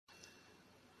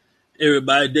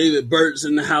Everybody, David Burt's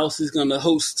in the house. He's going to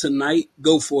host tonight.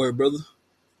 Go for it, brother.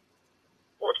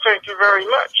 Well, thank you very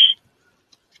much.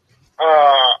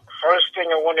 First thing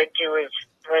I want to do is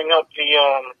bring up the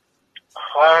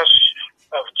Clash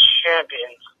of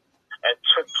Champions that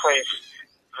took place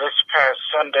this past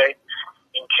Sunday.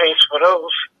 In case for those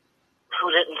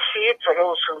who didn't see it, for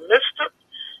those who missed it,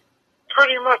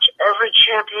 pretty much every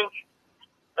champion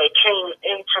that came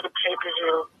into the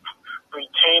pay-per-view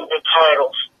retained their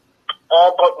titles,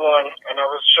 all but one, and that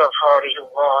was Jeff Hardy, who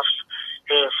lost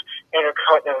his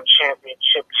Intercontinental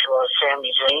Championship to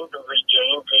Sami Zayn, who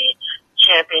regained the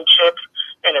championship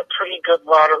in a pretty good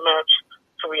ladder match.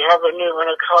 So we have a new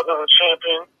Intercontinental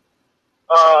Champion.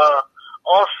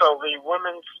 Also, the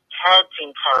women's tag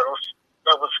team titles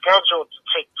that was scheduled to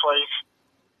take place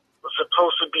was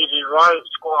supposed to be the Riot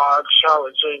Squad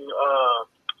challenging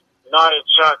Nia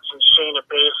Jax and Shayna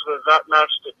Baszler. That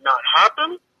match did not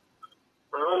happen.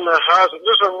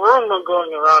 There's a rumor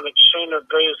going around that Shayna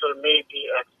Baszler may be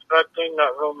expecting.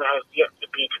 That rumor has yet to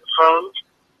be confirmed,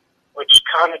 which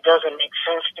kind of doesn't make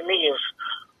sense to me. Is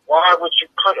why would you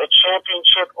put a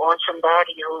championship on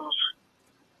somebody who's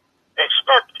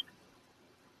expected?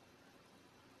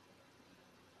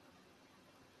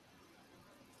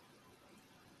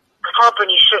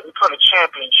 Company shouldn't put a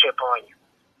championship on you.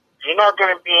 If you're not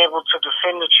going to be able to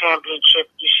defend the championship,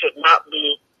 you should not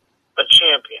be a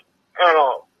champion at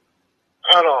all.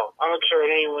 At all. I don't care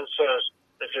what anyone says.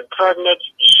 If you're pregnant,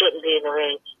 you shouldn't be in the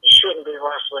ring, you shouldn't be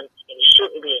wrestling, and you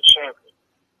shouldn't be a champion.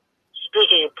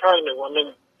 Speaking of pregnant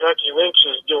women, Becky Lynch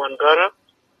is doing better,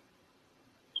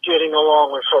 getting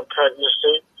along with her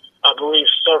pregnancy. I believe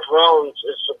Seth Rollins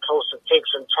is supposed to take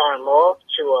some time off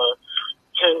to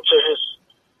tend to his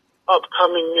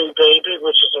upcoming new baby,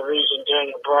 which is the reason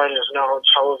Daniel Bryan is now on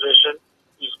television.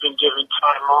 He's been given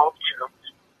time off to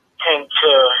tend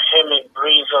to him and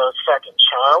Bree's second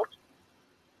child.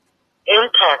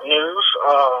 Impact news,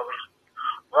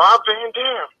 Rob Van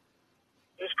Dam,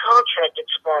 his contract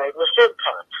expired with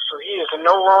Impact, so he is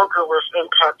no longer with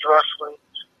Impact Wrestling.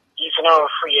 He's now a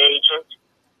free agent.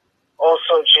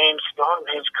 Also, James Gunn,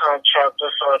 his contract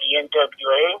with the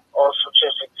NWA also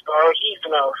just expired. He's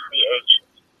now a free agent.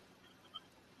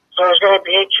 So it's going to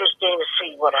be interesting to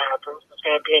see what happens. It's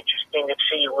going to be interesting to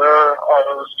see where all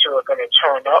those two are going to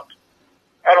turn up.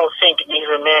 I don't think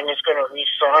neither man is going to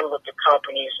re-sign with the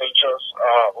companies they just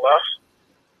left.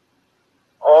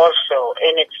 Also,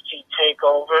 NXT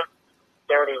TakeOver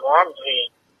 31, the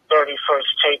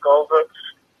 31st TakeOver.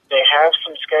 They have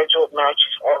some scheduled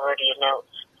matches already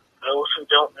announced. Those who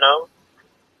don't know,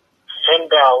 Finn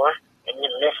Balor, and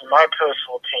this is my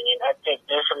personal opinion, I think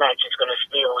this match is going to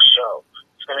steal the show.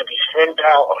 It's going to be Finn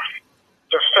Balor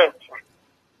defending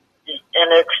the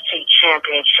NXT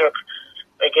Championship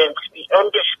against the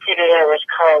Undisputed Era's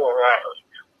Kyle O'Reilly.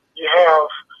 You have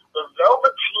the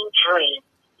Velveteen Dream.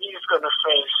 He's going to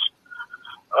face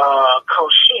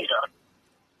Kushida.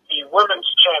 The Women's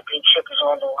Championship is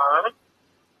on the line.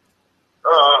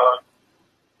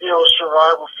 Io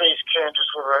Shirai will face Candice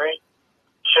LeRae.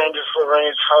 Candice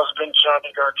LeRae's husband,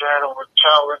 Johnny Gargano, will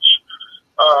challenge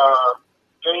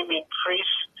Damian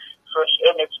Priest for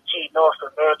the NXT North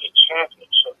American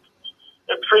Championship.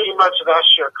 And pretty much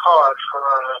that's your card for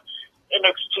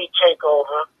NXT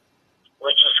TakeOver,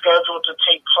 which is scheduled to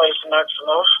take place next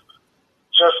month,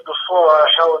 just before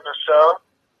Hell in a Cell,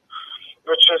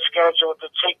 which is scheduled to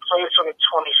take place on the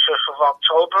 25th of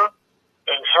October.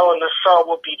 And Hell in a Cell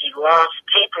will be the last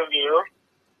pay-per-view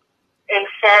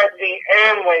inside the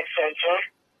Amway Center,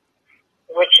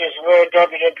 which is where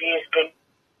WWE has been.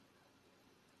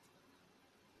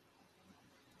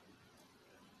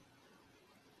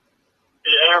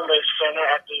 The Amway Center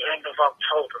at the end of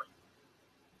October.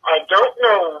 I don't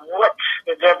know what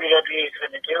the WWE is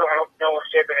going to do. I don't know if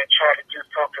they're going to try to do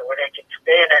something where they can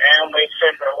stay in the Amway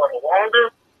Center a little longer,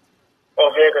 or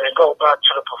they're going to go back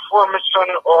to the Performance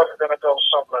Center, or they're going to go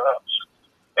somewhere else.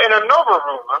 And another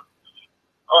rumor,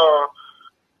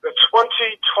 the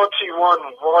 2021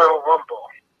 Royal Rumble,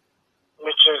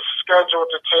 which is scheduled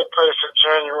to take place in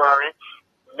January,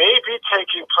 may be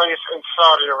taking place in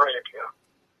Saudi Arabia.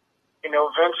 You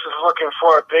know, Vince is looking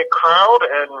for a big crowd,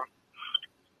 and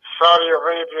Saudi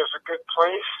Arabia is a good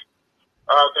place.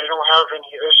 They don't have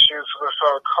any issues with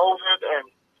COVID, and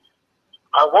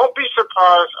I won't be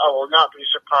surprised. I will not be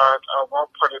surprised. I won't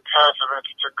put it past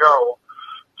Vince to go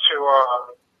to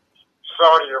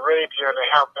Saudi Arabia to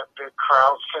have that big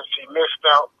crowd, since he missed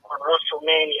out on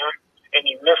WrestleMania and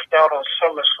he missed out on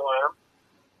SummerSlam.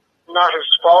 Not his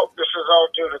fault. This is all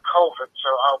due to COVID, so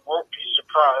I won't be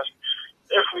surprised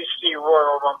if we see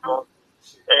Royal Rumble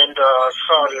in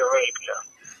Saudi Arabia.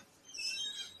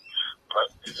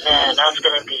 Man, that's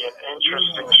going to be an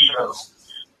interesting show.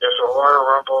 There's a Royal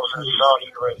Rumbles in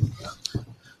Saudi Arabia.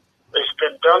 It's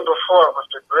been done before with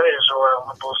the greatest Royal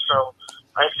Rumble, so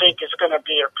I think it's going to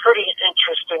be a pretty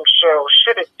interesting show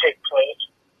should it take place.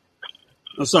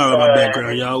 I'm sorry about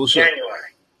background, y'all. What's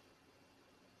January.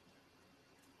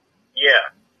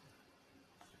 Yeah.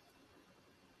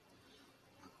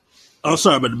 I'm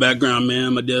sorry about the background,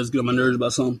 man. My dad's getting on my nerves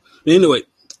about something. But anyway,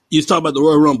 you was talking about the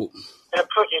Royal Rumble. And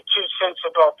put your 2 cents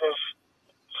about this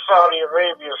Saudi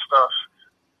Arabia stuff.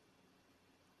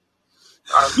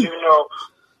 I do know.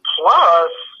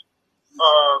 Plus,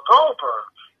 Goldberg.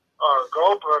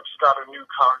 Goldberg's got a new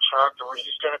contract where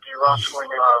he's going to be wrestling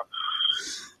 2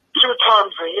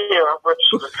 times a year, which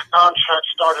the contract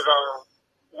started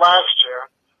last year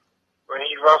when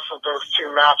he wrestled those 2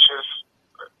 matches.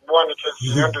 One against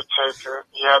The Undertaker.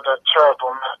 He had that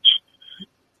terrible match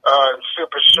in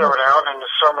Super Showdown and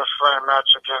the SummerSlam match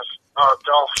against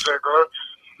Dolph Ziggler.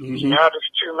 Mm-hmm. He had his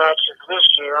 2 matches this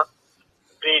year,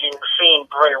 beating Fiend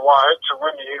Bray Wyatt to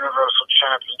win the Universal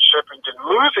Championship and then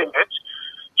losing it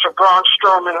to Braun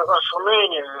Strowman at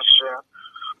WrestleMania this year.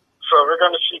 So we're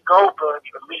going to see Goldberg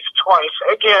at least twice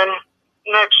again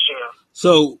next year.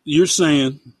 So you're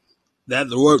saying that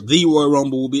the Royal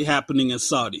Rumble will be happening in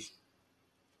Saudi?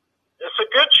 It's a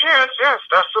good chance, yes.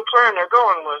 That's the plan they're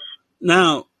going with.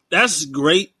 Now, that's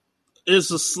great. It's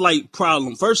a slight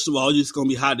problem. First of all, it's going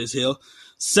to be hot as hell.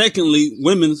 Secondly,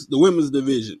 the women's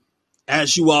division.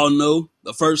 As you all know,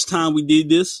 the first time we did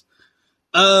this,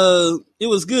 it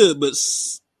was good, but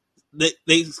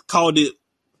they called it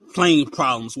playing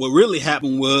problems. What really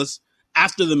happened was,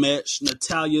 after the match,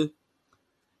 Natalya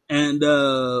and,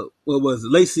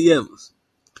 Lacey Evans,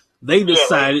 they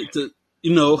decided to,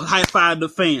 high-five the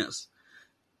fans.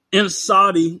 In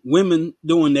Saudi, women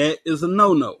doing that is a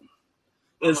no-no.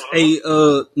 It's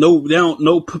no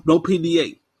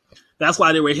PDA. That's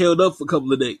why they were held up for a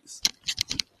couple of days.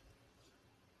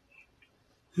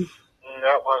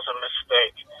 That was a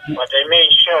mistake. But they made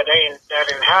sure that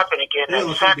didn't happen again that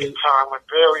second time when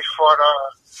Bayley fought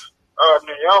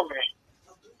Naomi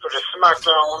for the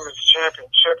SmackDown Women's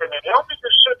Championship. And Naomi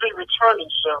should be returning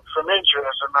soon from injury,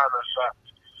 as a matter of fact.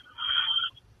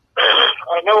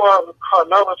 I know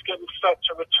Carmella's getting set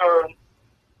to return.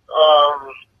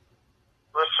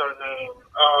 What's her name?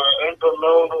 Ember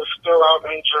Moon, who's still out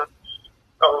injured.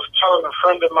 I was telling a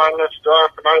friend of mine this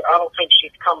dark, and I don't think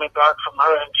she's coming back from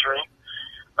her injury.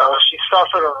 She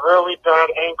suffered a really bad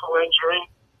ankle injury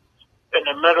in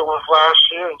the middle of last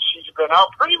year, and she's been out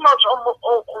pretty much almost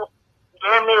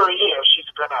damn near a year.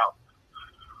 She's been out.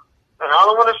 And I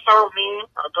don't want to sound mean.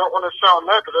 I don't want to sound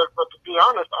negative, but to be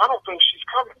honest, I don't think she's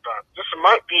coming back. This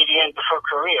might be the end of her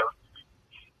career.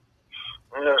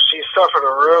 She suffered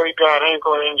a really bad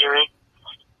ankle injury,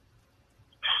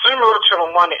 similar to the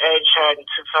one Edge had in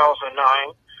 2009.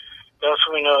 That's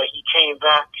when he came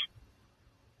back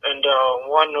and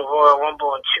won the Royal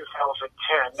Rumble in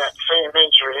 2010. That same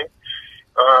injury.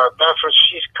 That's what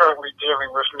she's currently dealing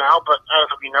with now, but as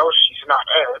we know, she's not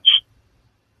Edge.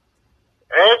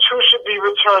 Edge, who should be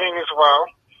returning as well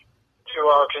to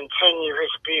continue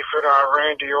his beef with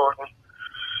Randy Orton.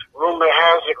 Rumor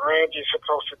has it Randy's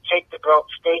supposed to take the belt,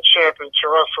 state champion to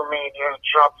WrestleMania,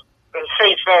 and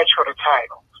face Edge for the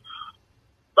title.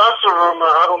 That's a rumor.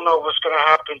 I don't know what's going to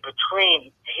happen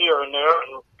between here and there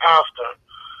and after.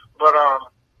 But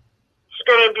it's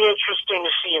going to be interesting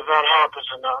to see if that happens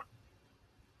or not.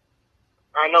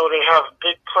 I know they have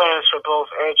big plans for both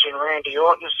Edge and Randy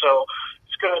Orton, so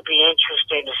it's going to be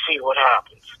interesting to see what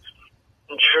happens.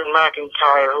 And Drew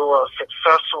McIntyre, who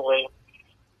successfully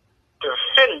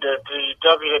defended the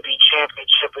WWE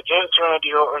Championship against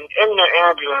Randy Orton in the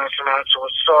ambulance match,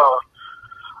 which saw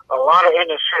a lot of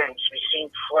interference. We've seen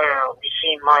Flair, we've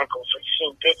seen Michaels, we've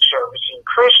seen Big Show, we've seen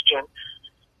Christian,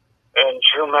 and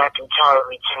Drew McIntyre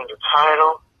retained the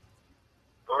title.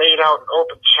 Laid out an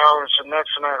open challenge the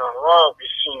next night on Raw.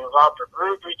 We've seen Robert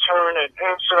Roode return and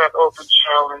answer that open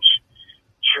challenge.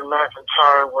 Drew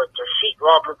McIntyre would defeat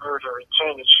Robert Roode to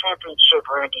retain the championship.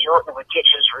 Randy Orton would get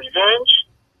his revenge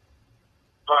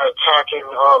by attacking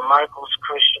Michaels,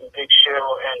 Christian, Big Show,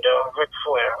 and Ric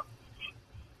Flair.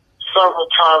 Several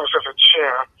times with a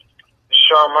chair.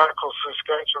 Shawn Michaels is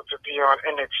scheduled to be on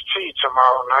NXT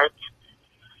tomorrow night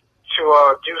to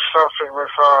do something with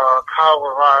Kyle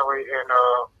O'Reilly and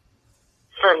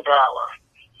Finn Balor.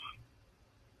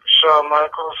 Shawn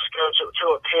Michaels scheduled to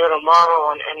appear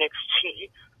tomorrow on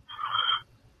NXT.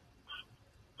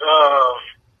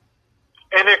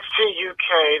 NXT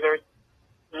UK, they're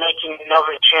making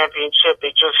another championship.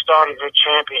 They just started their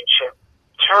championship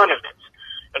tournament.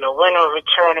 And the winner of the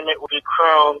tournament will be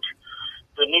crowned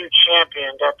the new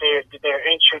champion that they're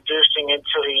introducing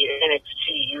into the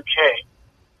NXT UK.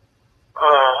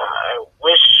 I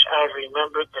wish I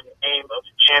remembered the name of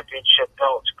the championship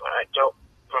belt, but I don't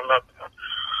remember.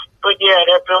 But yeah,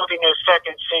 they're building a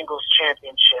second singles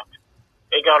championship.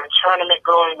 They got a tournament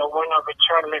going. The winner of the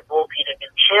tournament will be the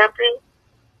new champion.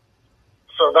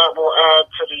 So that will add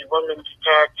to the women's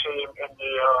tag team and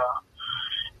the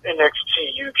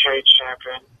NXT UK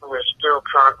champion, who is still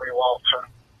currently Walter.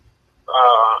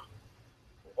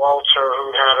 Walter,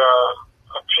 who had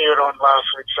appeared on last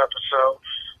week's episode.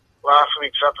 Last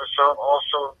week's episode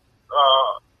also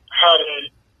had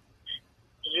a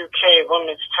UK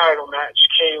women's title match.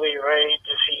 Kaylee Ray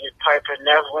defeated Piper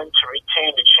Nevlin to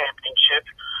retain the championship,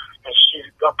 and she's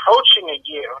approaching a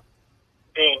year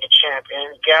being the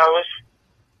champion. Gallus,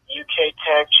 UK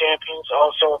tag champions,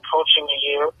 also approaching a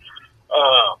year.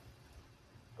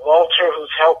 Walter,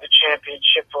 who's held the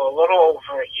championship for a little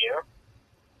over a year.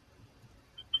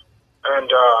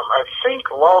 And I think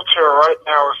Walter right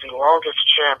now is the longest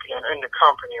champion in the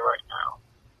company right now.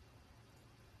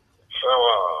 So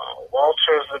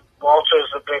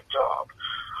Walter's a big dog.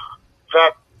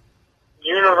 That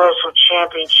Universal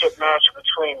Championship match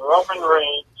between Roman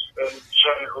Reigns and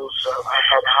Jey Uso, I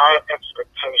had high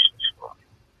expectations for.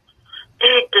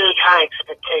 Big high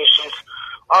expectations.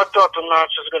 I thought the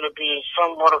match was going to be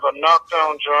somewhat of a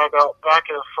knockdown, drag out, back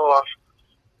and forth,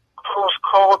 close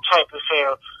call type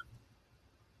affair.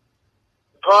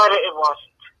 But it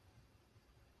wasn't.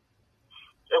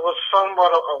 It was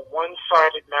somewhat of a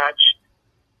one-sided match.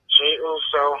 Jey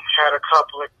Uso had a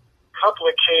couple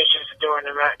occasions during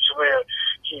the match where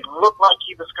he looked like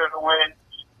he was going to win,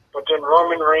 but then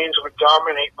Roman Reigns would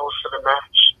dominate most of the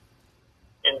match.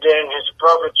 And then his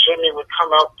brother Jimmy would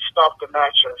come out and stop the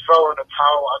match and throw in the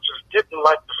towel. I just didn't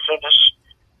like the finish.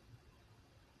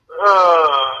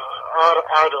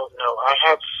 I don't know. I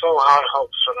had so high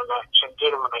hopes for the match, and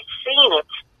then when I seen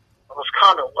it, I was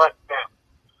kind of let down.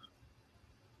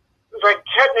 Like,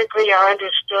 technically, I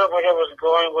understood where they was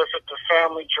going with it, the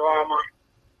family drama.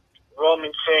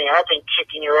 Roman saying, I've been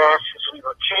kicking your ass since we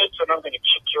were kids, and I'm going to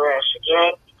kick your ass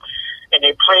again. And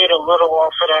they played a little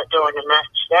off of that during the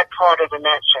match. That part of the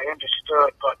match I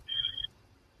understood, but,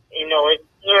 I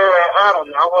don't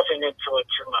know. I wasn't into it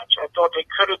too much. I thought they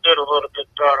could have did a little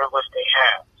bit better what they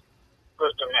had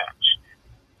with the match.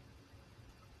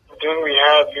 And then we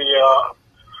had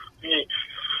the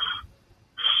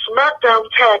SmackDown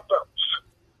tag belts.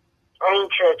 I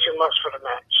didn't care too much for the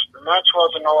match. The match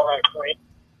wasn't all that great.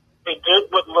 They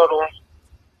did what little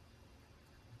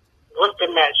with the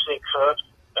match they could,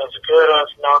 as good as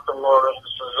Nakamura and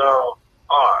Cesaro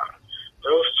are.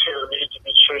 Those two need to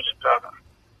be treated better.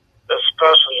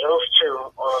 Especially those two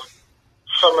are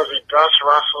some of the best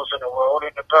wrestlers in the world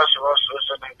and the best wrestlers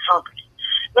in the company.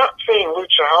 Not saying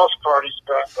Lucha House Party's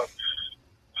best, but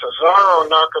Cesaro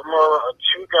and Nakamura are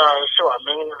two guys who are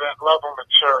main event level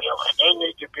material, and they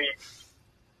need to be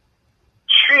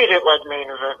treated like main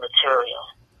event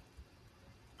material.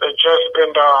 They've just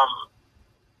been,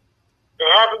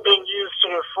 they haven't been used to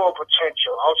their full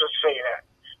potential. I'll just say that.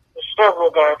 There's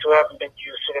several guys who haven't been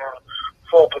used to their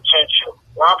full potential.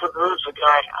 Robert Roode's a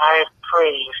guy I have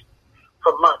praised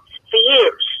for months, for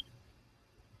years.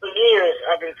 For years,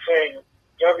 I've been saying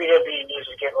WWE needs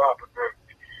to get Robert Roode.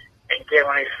 And then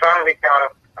when they finally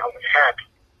got him, I was happy.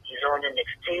 He's on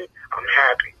NXT, I'm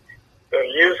happy. They're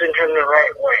using him the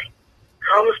right way.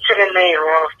 Comes to the main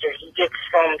roster, he gets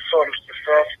some sort of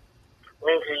success,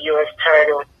 wins the U.S.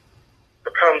 title,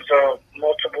 becomes a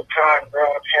multiple-time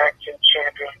Raw Tag Team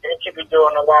champion. They could be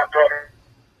doing a lot better.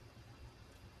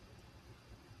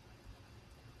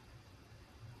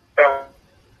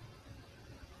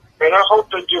 And I hope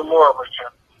they do more with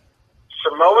him.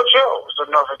 Samoa Joe is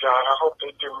another guy I hope they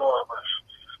do more with.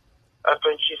 I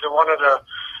think he's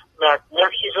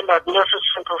he's a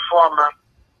magnificent performer,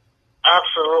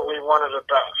 absolutely one of the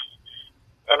best.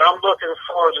 And I'm looking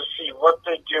forward to see what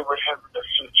they do with him in the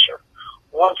future.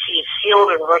 Once he's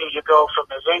healed and ready to go from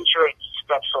his injury, he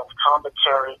steps off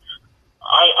commentary.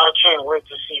 I can't wait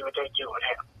to see what they do with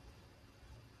him.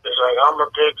 It's like, I'm a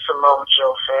big Samoa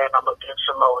Joe fan. I'm a big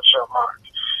Samoa Joe mark.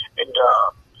 And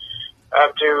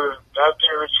that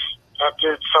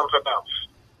dude's something else.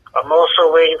 I'm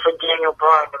also waiting for Daniel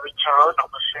Bryan to return. I'm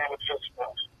a fan of his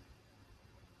stuff.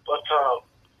 But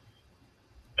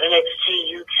NXT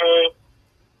UK,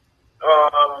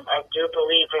 I do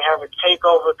believe they have a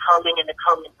takeover coming in the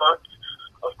coming months.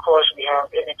 Of course, we have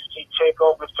NXT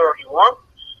TakeOver 31,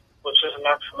 which is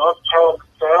next month. Hell in a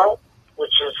Cell,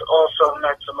 which is also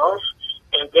next month.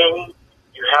 And then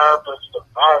you have the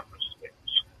Survivor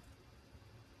Series.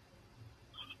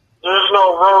 There's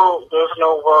no road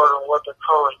no word on what the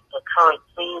current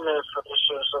theme is for this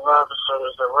year's Survivor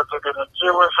Series or what they're going to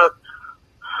do with it.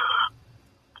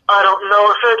 I don't know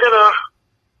if they're going to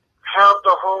have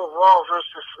the whole Raw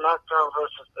versus SmackDown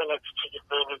versus NXT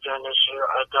thing again this year.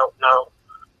 I don't know.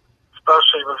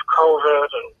 Especially with COVID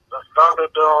and the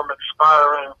Thunderdome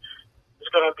expiring.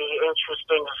 It's going to be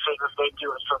interesting to see if they do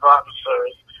a Survivor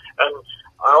Series. And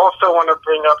I also want to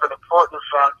bring up an important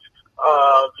fact.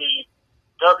 The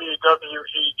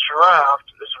WWE Draft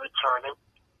is returning.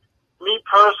 Me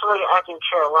personally, I can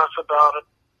care less about it.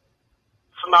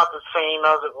 It's not the same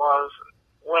as it was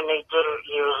when they did it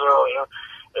years earlier.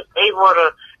 If they were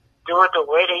to do it the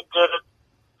way they did it,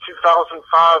 2005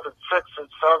 and 6 and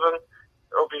 7,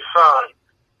 it'll be fine.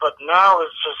 But now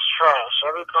it's just trash.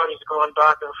 Everybody's going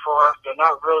back and forth. They're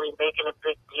not really making a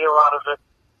big deal out of it.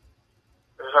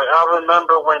 It's like, I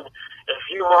remember when if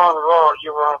you were on Raw, you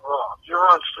were on Raw. If you were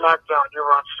on SmackDown, you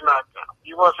were on SmackDown.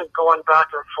 You wasn't going back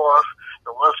and forth.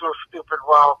 There was no stupid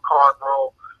wild card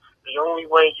rule. The only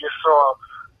way you saw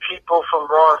people from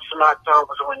Raw and SmackDown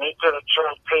was when they did a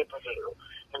joint pay-per-view.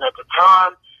 And at the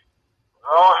time,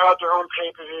 Raw had their own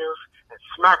pay-per-views, and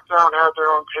SmackDown had their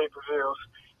own pay-per-views.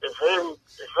 If they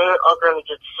are going to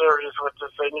get serious with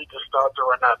this, they need to start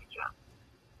doing that again.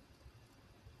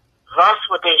 That's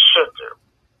what they should do.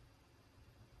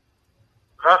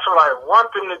 That's what I want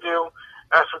them to do.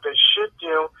 That's what they should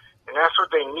do, and that's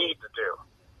what they need to do.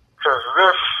 Because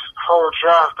this whole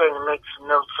draft thing makes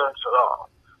no sense at all.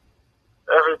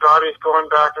 Everybody's going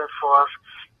back and forth.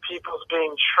 People's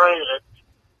being traded,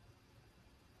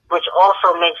 which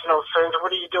also makes no sense.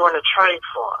 What are you doing a trade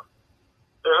for?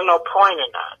 There's no point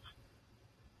in that.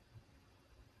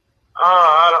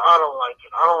 I don't like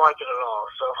it. I don't like it at all.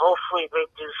 So hopefully they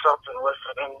do something with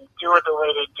it and do it the way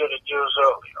they did it years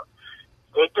earlier.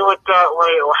 They do it that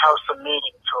way, it'll have some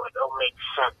meaning to it. It'll make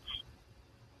sense.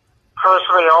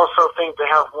 Personally, I also think they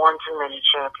have one too many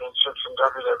championships in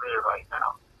WWE right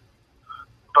now.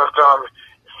 But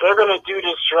if they're going to do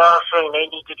this draft thing, they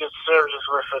need to get serious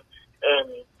with it and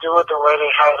do it the way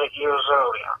they had it years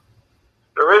earlier.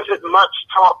 There isn't much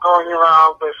talk going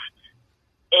around with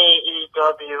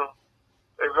AEW.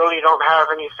 They really don't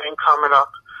have anything coming up.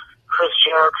 Chris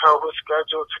Jericho was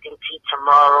scheduled to compete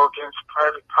tomorrow against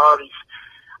Private Parties,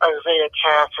 Isaiah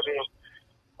Cassidy.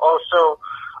 Also,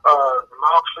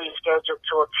 Moxley is scheduled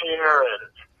to appear,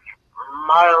 and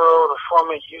Myro, the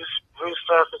former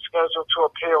Rusev, is scheduled to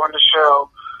appear on the show.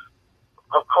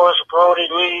 Of course, Brody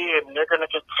Lee, and they're going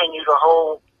to continue the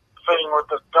whole thing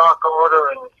with the Dark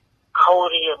Order and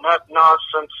Cody and that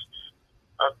nonsense.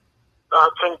 I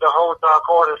think the whole Dark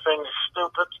Order thing is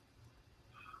stupid.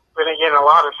 Then again, a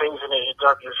lot of things in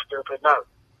AEW are stupid. Now,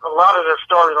 a lot of their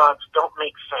storylines don't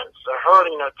make sense. They're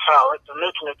hurting their talent. They're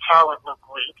making their talent look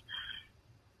weak.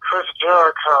 Chris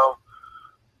Jericho,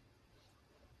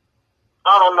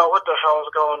 I don't know what the hell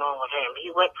is going on with him.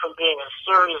 He went from being a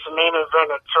serious main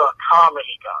eventer to a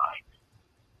comedy guy.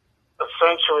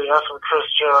 Essentially, that's what Chris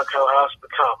Jericho has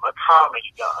become, a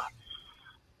comedy guy.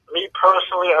 Me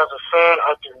personally, as a fan,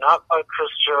 I do not like Chris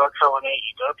Jericho in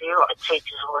AEW. I take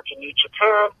his work in New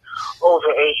Japan over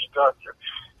AEW.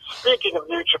 Speaking of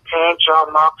New Japan,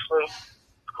 Jon Moxley,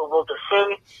 who will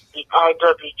defend the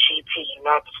IWGP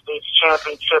United States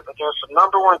Championship against the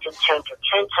number one contender,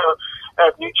 Kenta,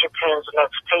 at New Japan's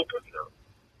next pay-per-view.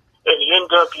 In the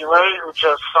NWA, who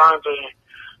just signed a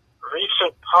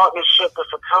recent partnership with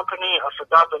a company, I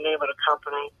forgot the name of the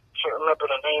company, can't remember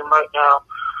the name right now,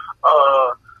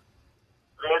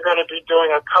 they're going to be doing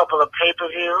a couple of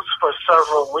pay-per-views for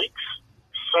several weeks,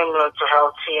 similar to how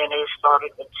TNA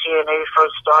started. When TNA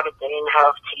first started, they didn't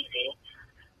have TV.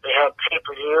 They had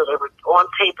pay-per-view. They were on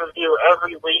pay-per-view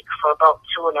every week for about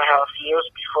 2.5 years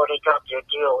before they got their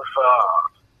deal with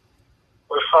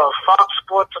Fox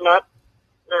Sports Net.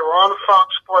 They were on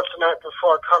Fox Sports Net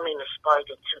before coming to Spike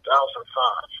in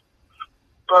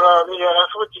 2005. But, yeah,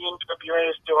 that's what the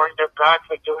NWA is doing. They're back.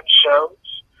 They're doing shows.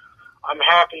 I'm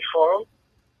happy for them.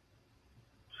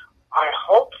 I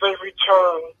hope they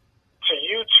return to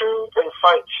YouTube and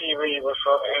Fight TV with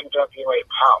NWA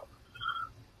Power.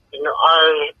 You know,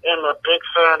 I am a big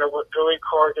fan of what Billy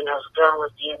Corgan has done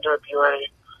with the NWA.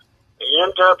 The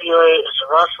NWA is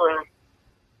wrestling,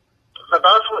 but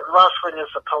that's what wrestling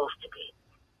is supposed to be.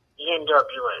 The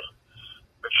NWA.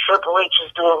 What Triple H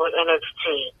is doing with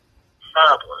NXT,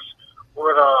 fabulous.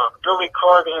 What Billy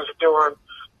Corgan is doing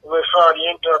with the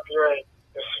NWA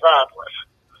is fabulous.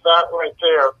 That right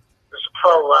there is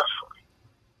pro wrestling.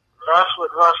 That's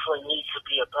what wrestling needs to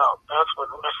be about. That's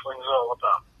what wrestling's all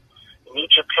about. New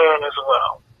Japan as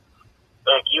well.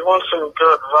 Like, you want some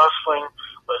good wrestling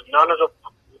with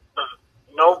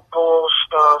No bull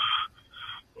stuff.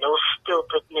 No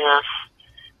stupidness.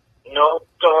 No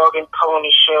dog and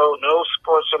pony show. No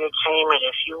sports entertainment.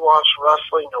 If you watch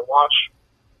wrestling to watch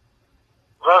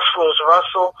wrestlers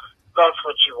wrestle, that's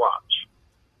what you watch.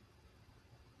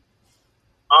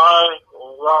 I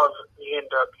love the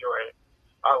NWA.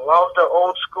 I love the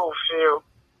old school feel.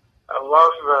 I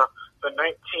love the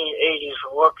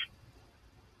 1980s look.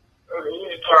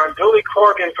 Billy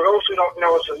Corgan, for those who don't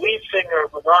know, is the lead singer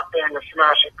of the rock band The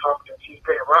Smashing Pumpkins. He's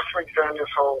been a wrestling fan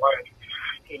his whole life.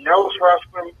 He knows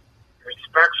wrestling,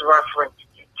 respects wrestling,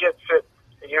 he gets it,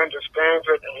 he understands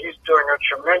it, and he's doing a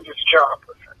tremendous job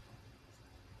with it.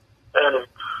 And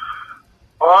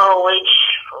ROH,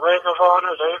 Ring of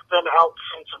Honor, they've been out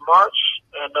since March,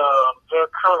 and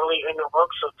they're currently in the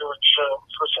works of doing shows,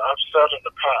 which I've said in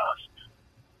the past.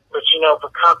 But, the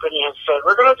company has said,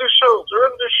 we're going to do shows,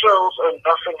 and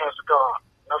nothing has gone.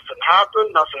 Nothing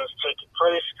happened, nothing has taken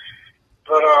place.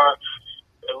 But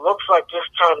it looks like this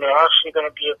time they're actually going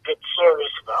to be a bit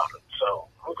serious about it. So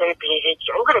I'm going to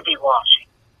be watching.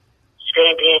 It's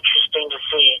going to be interesting to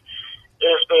see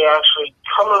if they actually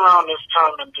come around this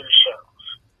time and do shows.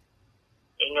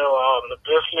 The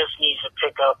business needs to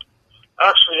pick up.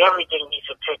 Actually, everything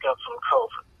needs to pick up from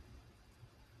COVID.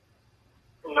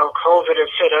 COVID has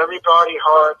hit everybody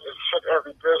hard. It's hit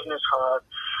every business hard.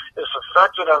 It's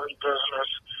affected every business.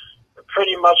 And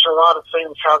pretty much a lot of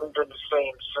things haven't been the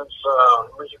same since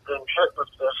we've been hit with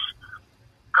this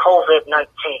COVID-19.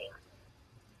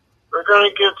 We're going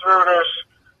to get through this.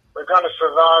 We're going to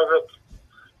survive it.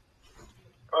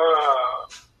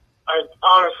 I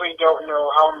honestly don't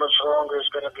know how much longer it's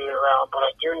going to be around, but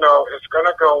I do know it's going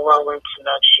to go well into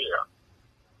next year.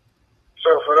 So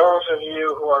for those of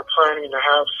you who are planning to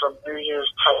have some New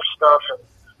Year's type stuff and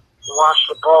watch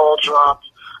the ball drop,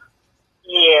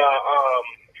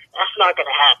 that's not going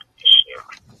to happen this year.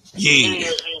 Yeah. New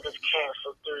Year's Eve is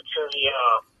canceled due to the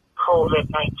COVID-19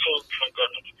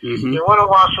 pandemic. Mm-hmm. You want to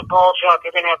watch the ball drop,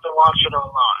 you're going to have to watch it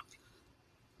online.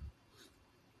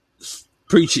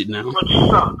 Preach it now. Which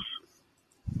sucks.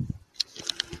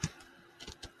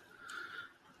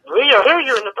 I hear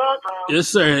you in the background. Yes,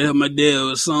 sir. I had my dad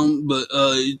or something, but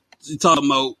you talking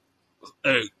about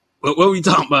what were we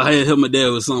talking about? I had my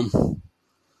dad with something.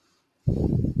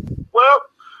 Well,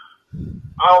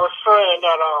 I was saying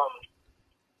that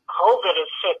COVID has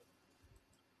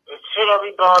hit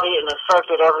everybody and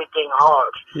affected everything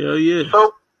hard. Hell yeah.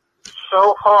 So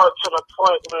hard to the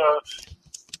point where,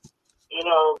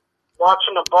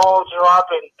 watching the ball drop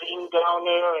and being down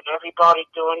there and everybody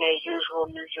doing their usual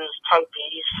New Year's type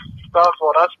stuff,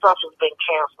 well, that stuff has been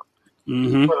canceled.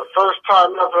 Mm-hmm. For the first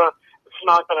time ever, it's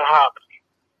not going to happen.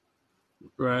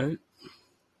 Right.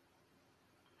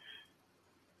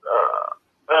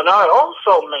 And I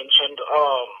also mentioned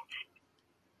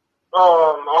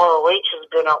ROH has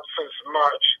been out since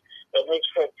March, and they've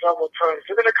said several times,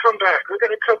 we're going to come back. We're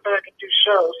going to come back and do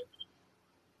shows.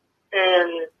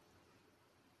 And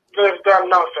they've done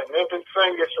nothing. They've been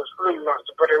saying this for 3 months,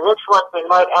 but it looks like they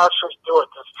might actually do it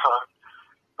this time.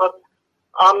 But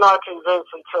I'm not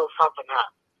convinced until something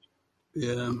happens.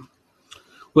 Yeah.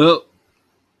 Well,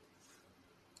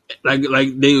 like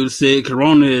David said,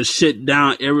 Corona has shut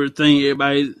down everything.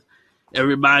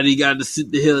 Everybody got to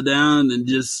sit the hell down and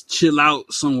just chill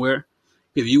out somewhere.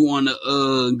 If you want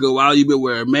to go out, you better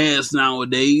wear a mask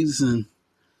nowadays. And,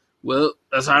 well,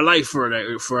 that's our life for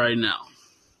right now.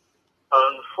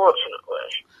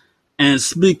 Unfortunately. And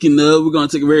speaking of, we're going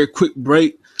to take a very quick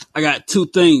break. I got 2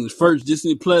 things. First,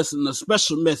 Disney Plus and a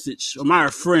special message from our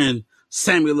friend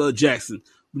Samuel L. Jackson.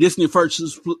 Disney Plus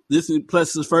is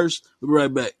first. We'll be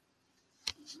right back.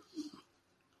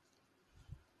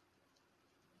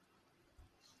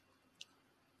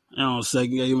 Hang on a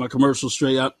second. Gotta get my commercial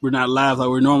straight out. We're not live like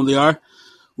we normally are.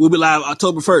 We'll be live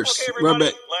October 1st. Okay, everybody,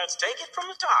 right back. Let's take it from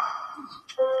the top.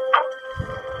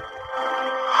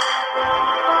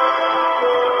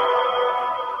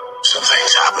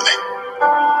 Something's happening.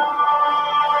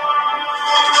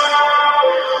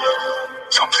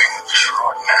 Something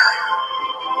extraordinary.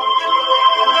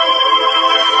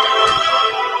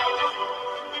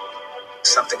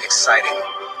 Something exciting.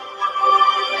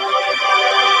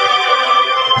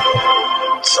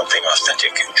 Something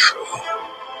authentic and true.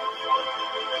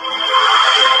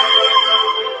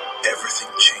 Everything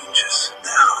changes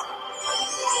now.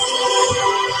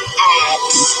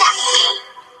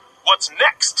 What's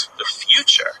next? The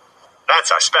future.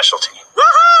 That's our specialty.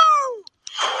 Woohoo!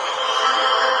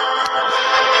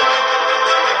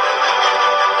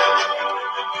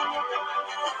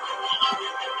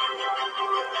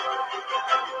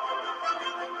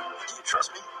 Do you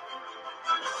trust me?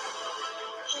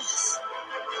 Yes.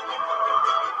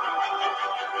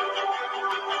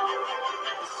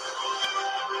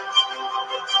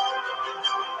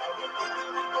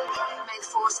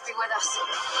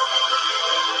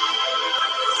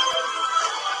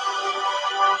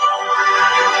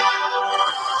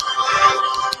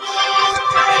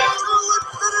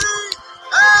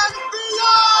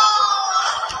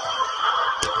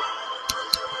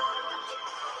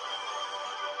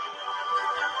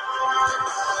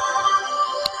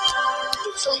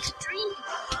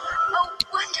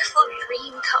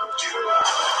 come true.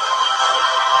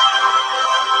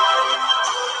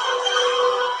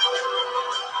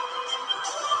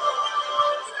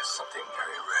 It is something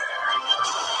very rare.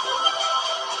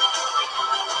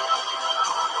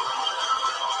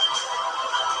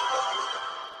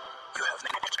 You have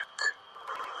magic.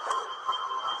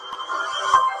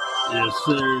 Yes,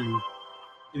 sir.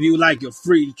 If you would like a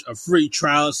free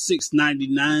trial,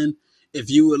 $6.99. If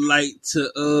you would like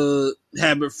to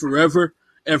have it forever,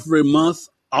 every month,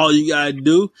 all you gotta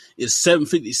do is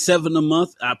 $7.57 a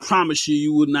month. I promise you,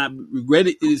 you would not regret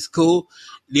it. It is cool.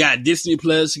 You got Disney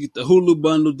Plus, you get the Hulu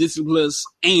bundle, Disney Plus,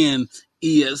 and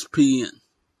ESPN.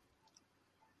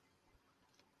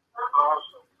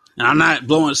 Awesome. And I'm not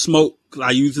blowing smoke because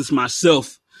I use this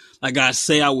myself. Like I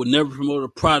say, I would never promote a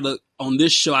product on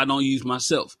this show I don't use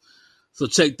myself. So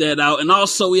check that out. And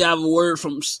also we have a word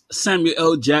from Samuel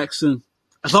L. Jackson.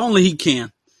 As only he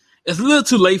can. It's a little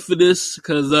too late for this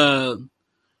because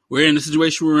we're in the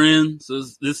situation we're in. So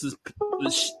this is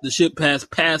the ship has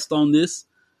passed on this.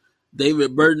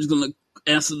 David Burton's going to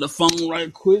answer the phone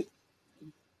right quick.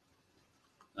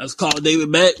 Let's call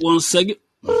David back 1 second.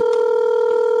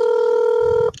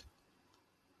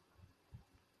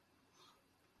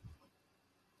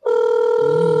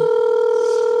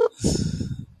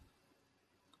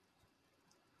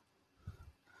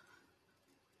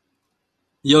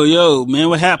 Yo, man,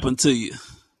 what happened to you?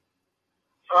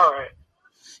 All right.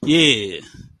 Yeah. I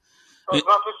was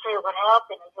about to say what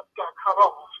happened. It just got cut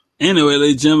off. Anyway,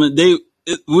 ladies and gentlemen,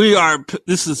 we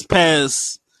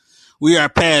are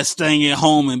past staying at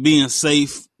home and being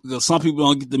safe because some people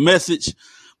don't get the message,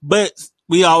 but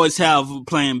we always have a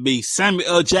plan B. Samuel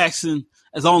L. Jackson,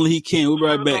 as only he can. We'll be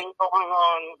right back. It's been going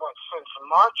on, since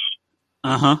March?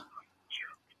 Uh-huh.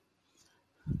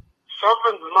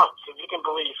 7 months, if you can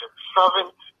believe it.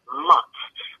 7 months.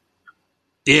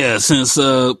 Yeah, since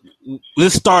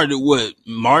this started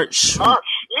March? March,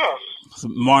 yes.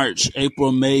 March,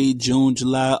 April, May, June,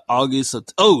 July, August.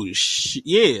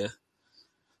 Yeah.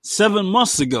 7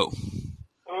 months ago.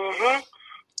 Mm-hmm.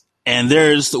 And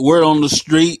there's the word on the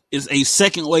street is a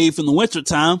second wave in the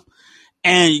wintertime.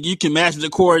 And you can imagine the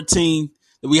quarantine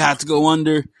that we have to go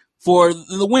under for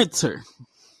the winter.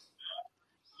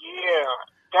 Yeah,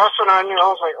 that's when I knew. I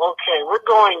was like, okay,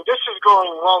 this is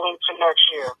going well into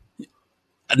next year.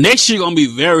 Next year going to be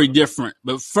very different.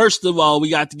 But first of all, we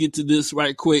got to get to this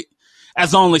right quick,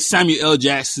 as only Samuel L.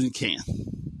 Jackson can.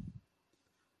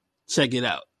 Check it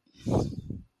out.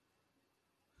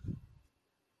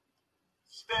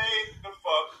 Stay the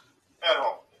fuck at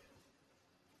home.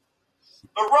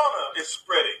 The Rona is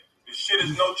spreading. This shit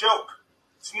is no joke.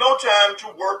 It's no time to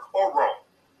work or roam.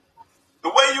 The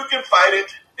way you can fight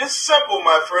it is simple,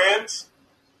 my friends.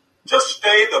 Just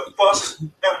stay the fuck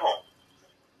at home.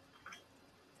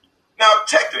 Now,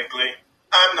 technically,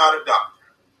 I'm not a doctor.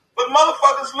 But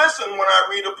motherfuckers listen when I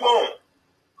read a poem.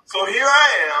 So here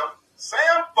I am,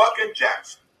 Sam fucking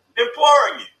Jackson,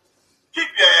 imploring you, keep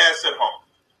your ass at home.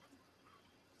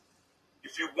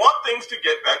 If you want things to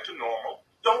get back to normal,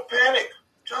 don't panic.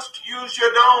 Just use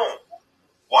your dome.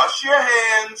 Wash your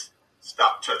hands,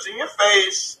 stop touching your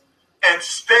face, and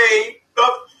stay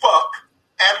the fuck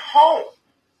at home.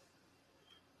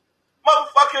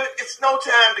 Motherfucker, it's no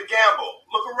time to gamble.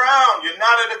 Look around. You're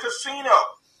not at a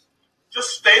casino.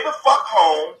 Just stay the fuck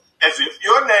home as if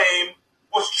your name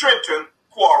was Trenton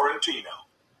Quarantino.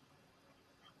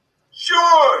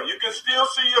 Sure, you can still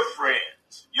see your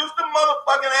friends. Use the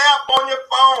motherfucking app on your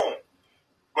phone.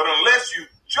 But unless you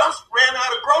just ran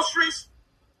out of groceries,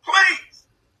 please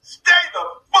stay the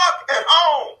fuck at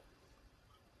home.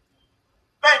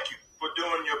 Thank you for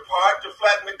doing your part to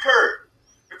flatten the curve,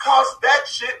 because that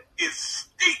shit is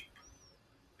steep.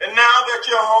 And now that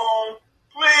you're home,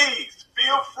 please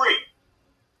feel free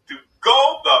to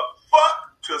go the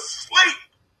fuck to sleep.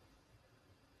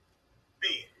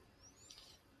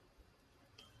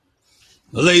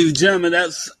 Ladies and gentlemen,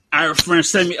 that's our friend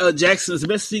Samuel L. Jackson as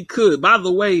best he could. By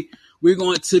the way, we're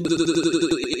going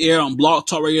to air on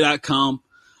blogtalkradio.com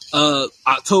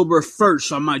October 1st.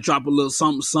 So I might drop a little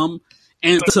something.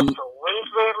 And It's a Wednesday,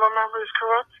 if my memory is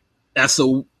correct. That's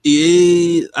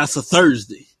a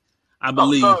Thursday, I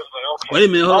believe. Thursday, okay. Wait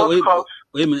a minute,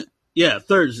 wait a minute. Yeah,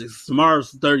 Thursday.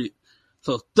 Tomorrow's the 30th.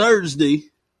 So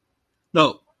Thursday.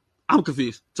 No, I'm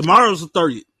confused. Tomorrow's the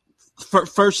 30th.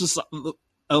 First is a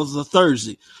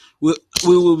Thursday. We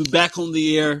will be back on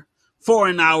the air for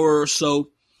an hour or so.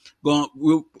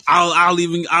 I'll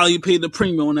even pay the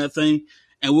premium on that thing,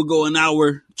 and we'll go an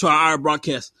hour to our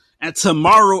broadcast. And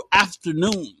tomorrow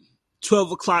afternoon,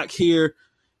 12 o'clock here,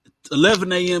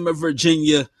 11 a.m. in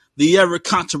Virginia, the ever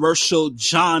controversial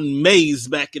John Mays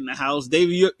back in the house.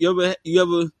 David, you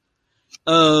ever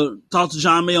talk to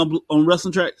John May on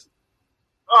Wrestling Tracks?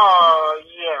 Yeah, I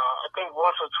think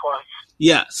once or twice.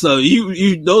 Yeah, so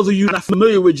you those of you not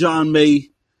familiar with John May,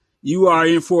 you are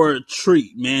in for a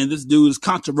treat, man. This dude is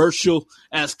controversial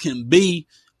as can be,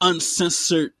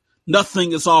 uncensored.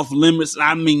 Nothing is off limits.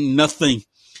 I mean nothing.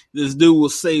 This dude will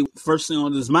say first thing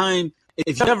on his mind.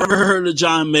 If you ever heard of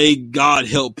John May, God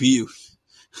help you.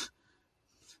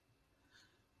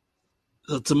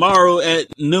 So tomorrow at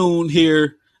noon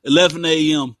here, 11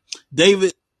 a.m.,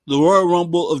 David, the Royal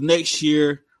Rumble of next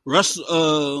year,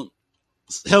 Hell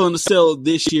in a Cell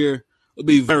this year will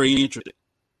be very interesting.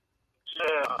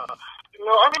 Yeah.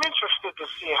 I'm interested to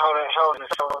see how that Hell in a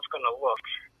Cell is going to look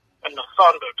in the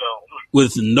Thunderdome.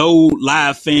 With no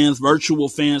live fans, virtual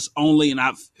fans only. And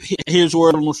here's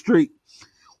word on the street.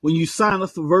 When you sign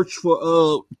up for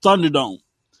virtual Thunderdome,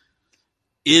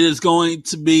 it is going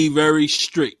to be very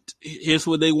strict. Here's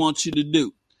what they want you to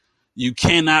do. You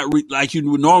cannot, like you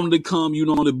would normally come, you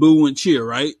normally boo and cheer,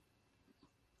 right?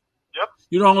 Yep.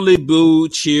 You normally boo,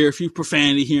 cheer, a few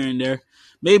profanity here and there.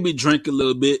 Maybe drink a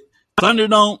little bit.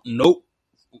 Thunderdome, nope.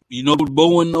 No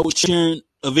booing, no cheering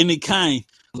of any kind.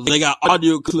 They got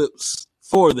audio clips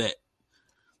for that.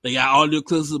 They got audio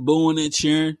clips of booing and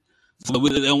cheering. So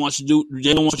what they don't want you to do,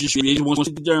 they don't want you to, they just want you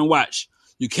to sit there and watch.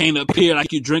 You can't appear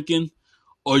like you're drinking,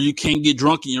 or you can't get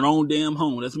drunk in your own damn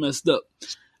home. That's messed up.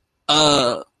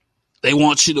 They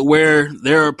want you to wear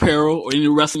their apparel, or any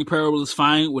wrestling apparel is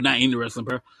fine. Well, not any wrestling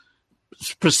apparel.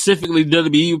 Specifically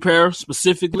WWE apparel,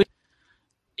 specifically.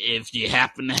 If you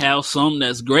happen to have some,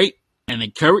 that's great and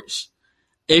encouraged.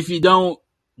 If you don't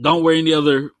wear any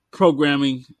other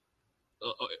programming.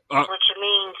 Which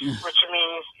means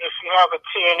if you have a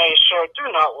TNA shirt, do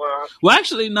not wear it. Well,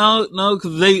 actually, no,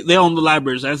 because they own the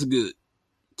libraries. That's good.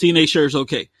 TNA shirt's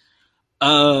okay.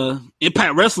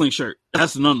 Impact Wrestling shirt,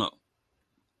 that's a no.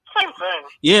 Same thing.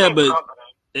 Yeah, Same but company.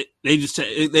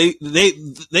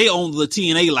 they own the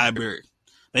TNA library.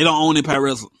 They don't own Impact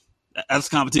Wrestling. That's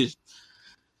competition.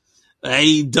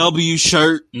 AEW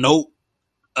shirt, nope.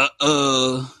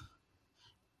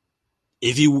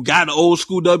 If you got an old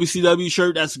school WCW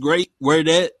shirt, that's great. Wear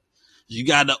that. You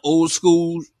got the old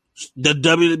school, the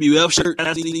WWF shirt,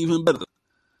 that's even better.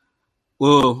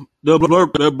 Well, they'll blur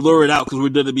it out because we're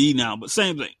WWE now, but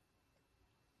same thing.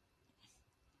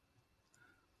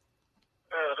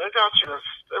 Yeah, they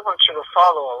want you to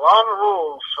follow a lot of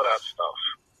rules for that stuff.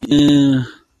 Yeah.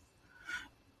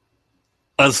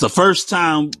 That's the first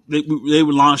time they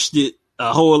launched it.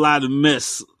 A whole lot of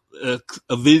mess. A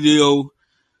video.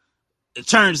 It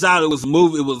turns out it was a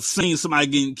movie. It was a scene, somebody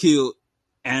getting killed,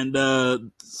 and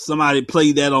somebody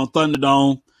played that on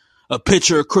Thunderdome. A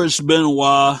picture of Chris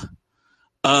Benoit.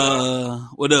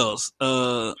 What else?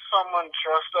 Someone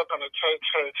dressed up in a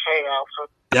KKK outfit.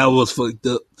 That was fucked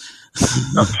up.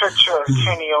 A picture of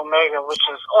Kenny Omega, which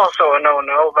is also a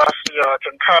no-no. That's the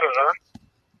competitor.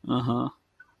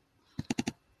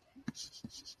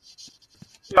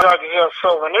 Yeah,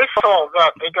 so when they saw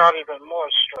that, they got even more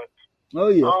strict. Oh,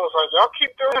 yeah. I was like, y'all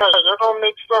keep doing that. You're going to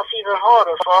make stuff even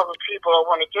harder for other people that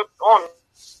want to get on.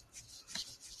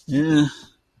 Yeah.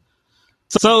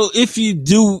 So if you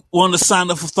do want to sign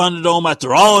up for Thunderdome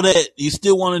after all that, you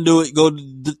still want to do it, go to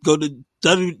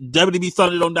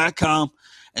www.thunderdome.com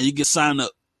and you can sign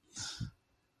up.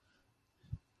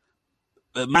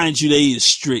 But mind you, they is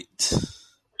strict.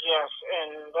 Yes,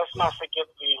 and let's not forget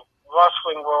the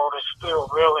wrestling world is still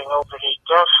reeling over the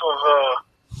death of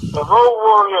the Road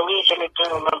Warrior Legion of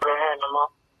Doom member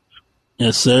Animal.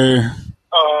 Yes, sir.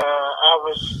 I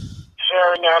was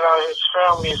hearing that his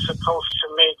family is supposed to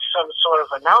make some sort of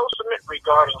announcement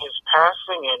regarding his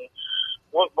passing and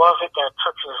what was it that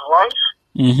took his life.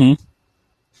 Mm-hmm.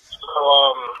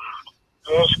 So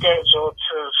they're scheduled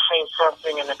to say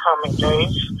something in the coming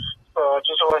days. So I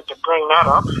just wanted to bring that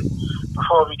up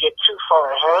before we get too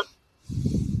far ahead.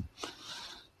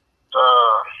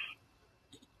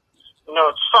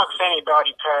 It sucks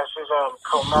anybody passes.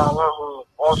 Kamala, who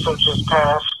also just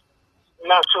passed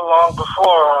not too long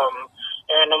before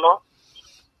Animal.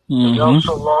 Mm-hmm. We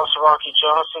also lost Rocky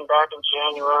Johnson back in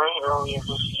January, earlier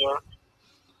this year.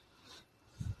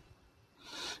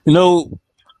 You know,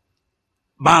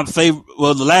 my favorite,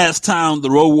 well, the last time the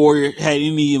Road Warrior had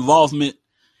any involvement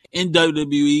in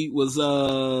WWE was,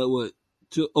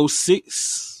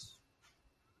 2006?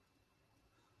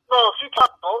 Well, if you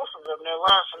talk both of them, their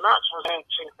last match was in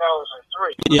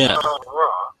 2003. Yeah.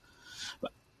 Raw.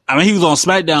 I mean, he was on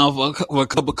SmackDown for a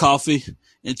cup of coffee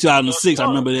in 2006. I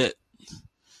remember that.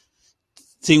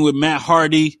 Team with Matt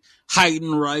Hardy,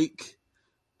 Heidenreich,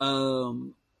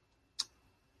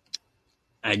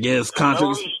 I guess I know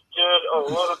contracts. he did a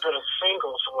little bit of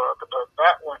singles work, but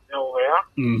that went nowhere.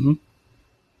 Mm-hmm.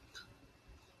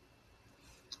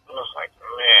 I was like,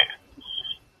 man.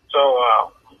 So,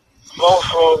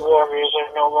 both Road Warriors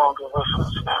are no longer with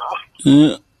us now.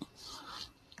 Yeah.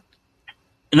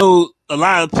 You know, a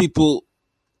lot of people.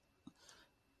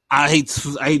 I hate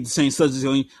saying such as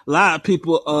a lot of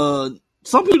people.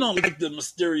 Some people don't like the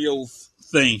Mysterio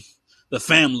thing, the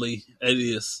family. It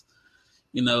is,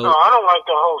 you know. No, I don't like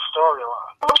the whole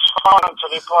storyline. It was fun until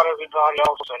they brought everybody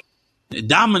else in.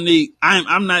 Dominic,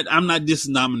 I'm not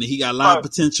dissing Dominic. He got a lot of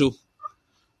potential,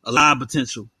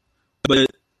 But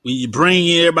when you bring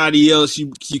in everybody else,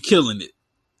 you're killing it.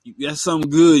 You got something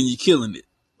good and you're killing it.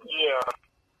 Yeah.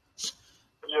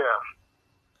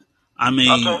 I mean,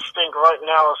 I just think right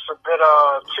now it's a bit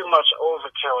too much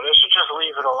overkill. They should just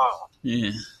leave it alone.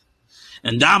 Yeah.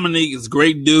 And Dominic is a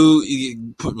great dude. He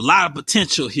put a lot of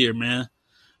potential here, man.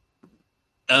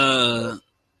 And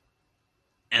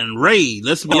Ray,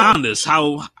 let's be honest,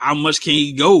 how much can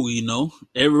he go, you know?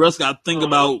 Every else got to think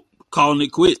about calling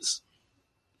it quits.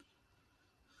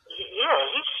 Yeah,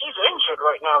 he's injured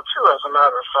right now too, as a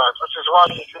matter of fact, which is why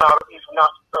he hasn't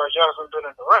been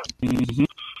in the ring. Mm-hmm.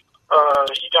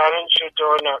 He got injured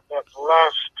during that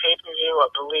last pay-per-view, I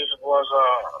believe it was,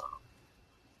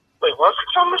 wait, was it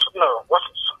Thomas? No, was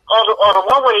it, the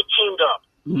one where they teamed up.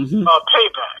 Mm-hmm.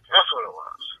 Payback, that's what it was.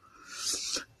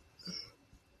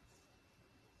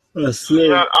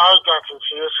 Yeah, I got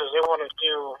confused because they want to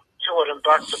do two of them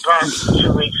back-to-back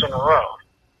 2 weeks in a row.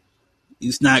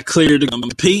 He's not clear to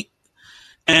compete.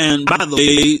 And by the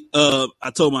way,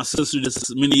 I told my sister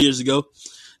this many years ago,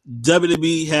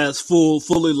 WWE has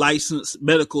fully licensed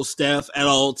medical staff at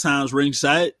all times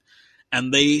ringside,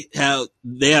 and they have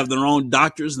their own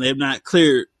doctors, and they have not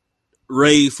cleared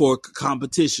Ray for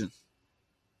competition.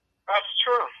 That's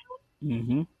true.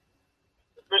 Mm-hmm.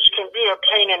 Which can be a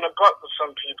pain in the butt with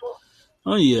some people.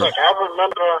 Oh yeah. Like I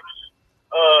remember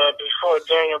before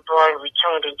Daniel Bryan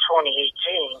returned in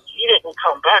 2018, he didn't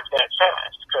come back that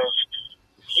fast because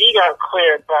he got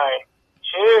cleared by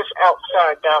his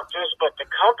outside doctors, but the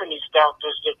company's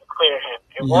doctors didn't clear him.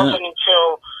 It wasn't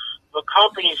until the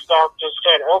company's doctors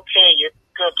said, okay, you're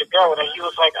good to go, that he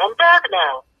was like, I'm back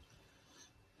now.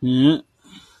 Yeah.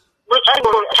 Which I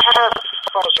know has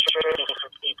frustrating for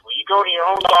people. You go to your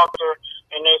own doctor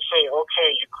and they say,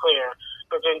 okay, you're clear.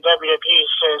 But then WWE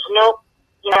says, nope,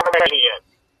 you're not ready yet.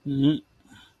 Mm-hmm.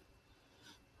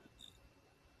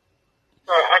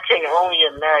 I can only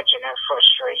imagine that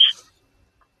frustration.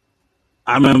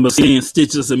 I remember seeing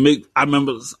stitches and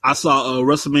I saw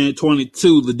WrestleMania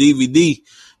 22, the DVD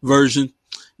version,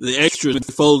 the extras,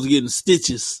 folks getting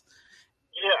stitches.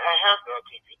 Yeah, I have that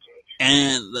DVD.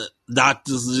 And the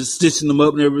doctors just stitching them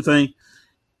up and everything.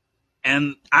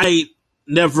 And I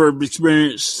never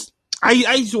experienced. I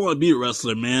used to want to be a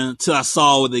wrestler, man, until I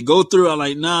saw what they go through. I'm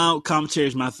like, no, commentary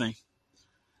is my thing.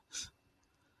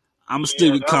 I'm going to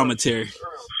stick with commentary.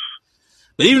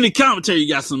 But even in commentary, you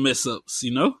got some mess ups,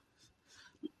 you know?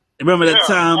 Remember that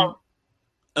time,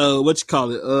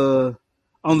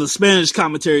 on the Spanish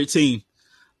commentary team,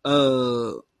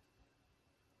 Hugo,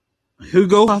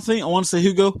 I think. I want to say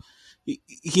Hugo. He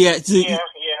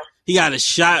got a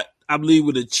shot, I believe,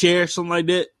 with a chair, something like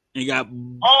that. And got.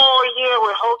 Oh, yeah,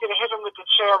 when Hogan hit him with the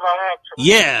chair by accident.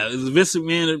 Yeah, it was Vince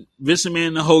McMahon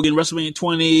and Hogan, WrestleMania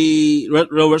 20,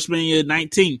 WrestleMania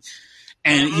 19.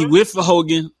 And he whiffed for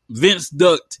Hogan. Vince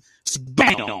ducked.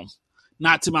 Bam!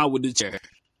 Knocked him out with the chair.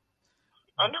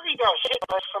 I knew he got hit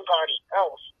by somebody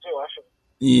else, too. I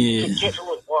forget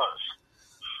who it was.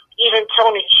 Even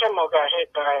Tony Schimmel got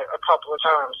hit by a couple of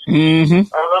times.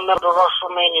 Mm-hmm. I remember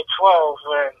WrestleMania 12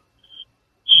 when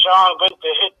Shawn went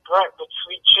to hit Bret with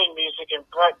Sweet Chin Music and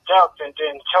Bret ducked, and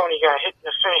then Tony got hit in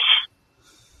the face.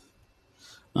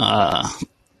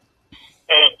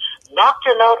 And knocked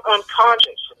him out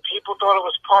unconscious. And people thought it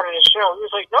was part of the show. He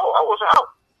was like, no, I was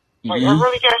out. Like, I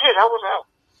really got hit. I was out.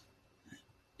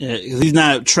 Yeah, because he's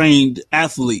not a trained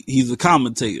athlete. He's a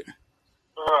commentator.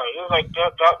 Right. He was like,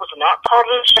 that was not part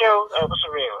of the show. That was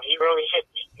real. He really hit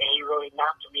me, and he really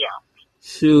knocked me out.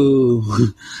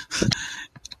 Shoot.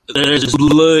 There's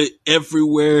blood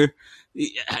everywhere.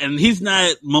 And he's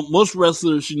not, most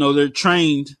wrestlers, you know, they're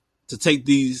trained to take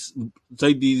these bumps.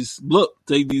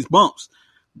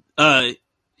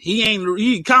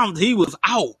 He was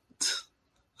out.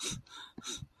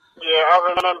 Yeah,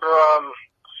 I remember,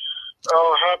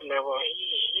 Earl Hebner, well,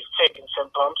 he's taken some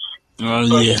bumps. Oh,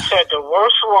 but yeah. He said the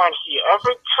worst one he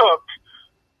ever took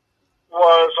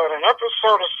was on an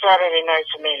episode of Saturday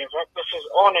Night's Main Event. This is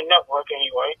on the network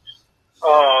anyway.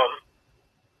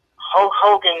 Hulk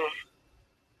Hogan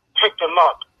picked him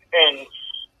up, and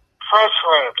press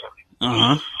slammed him.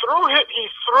 Uh-huh. He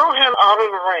threw him out of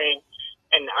the ring,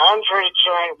 and Andre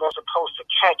Giant was supposed to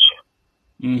catch him.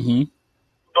 Mm-hmm.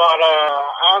 But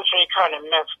Andre kind of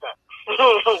messed up.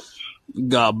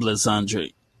 God bless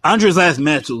Andre. Andre's last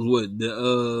match was what?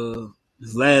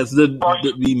 His last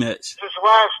WWE match. His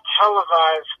last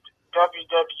televised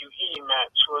WWE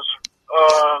match was,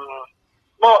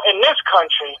 well, in this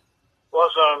country,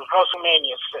 was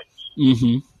WrestleMania 6.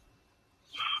 Mm-hmm.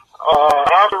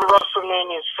 After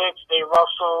WrestleMania 6, they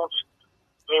wrestled.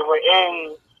 They were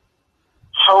in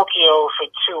Tokyo for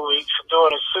 2 weeks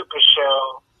doing a super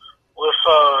show with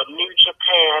New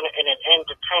Japan and an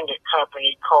independent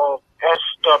company called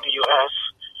SWS,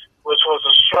 which was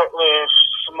a short-lived,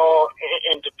 small,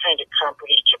 independent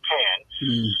company in Japan.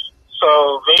 Mm. So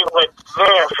they went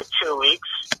there for 2 weeks,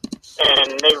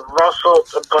 and they wrestled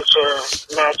a bunch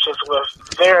of matches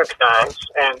with their guys,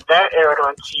 and that aired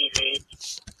on TV.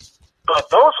 But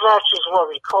those matches were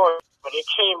recorded, but it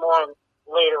came on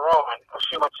later on, a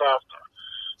few months after.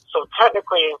 So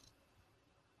technically,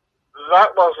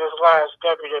 that was his last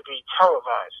WWE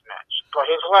televised match. But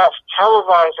his last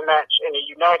televised match in the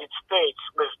United States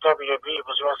with WWE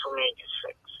was WrestleMania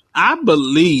 6.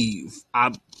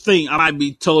 I think I might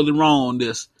be totally wrong on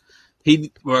this.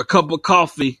 For a cup of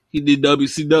coffee, he did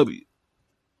WCW.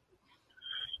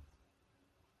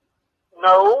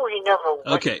 No, he never went.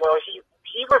 Okay. Well,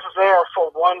 he was there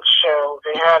for one show.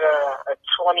 They had a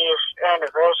 20th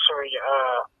anniversary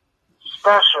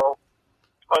special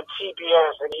on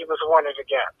TBS, and he was one of the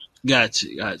guests. Gotcha.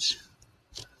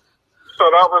 So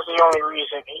that was the only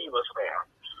reason he was there,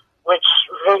 which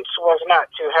Vince was not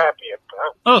too happy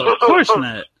about. Oh, of course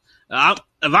not.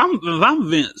 If I'm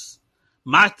Vince,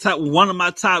 one of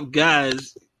my top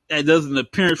guys that does an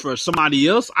appearance for somebody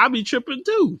else, I'll be tripping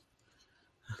too.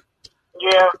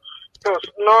 Yeah, because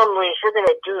normally if you're going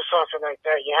to do something like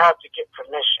that, you have to get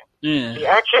permission. Yeah. See,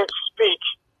 I can't speak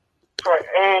for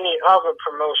any other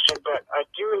promotion, but I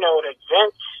do know that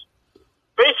Vince,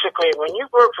 basically, when you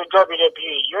work for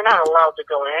WWE, you're not allowed to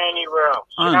go anywhere else.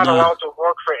 You're not allowed to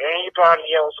work for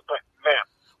anybody else but them.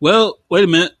 Well, wait a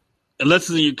minute. Unless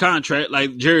it's in your contract,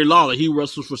 like Jerry Lawler, he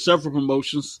wrestles for several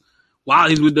promotions while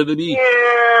he's with WWE.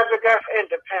 Yeah, but that's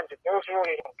independent. Those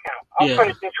really don't count. I'll put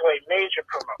it this way, major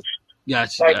promotions.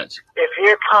 Gotcha. If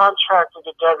you're contracted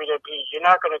to WWE, you're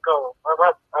not going to go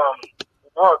work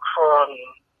for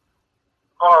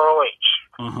ROH.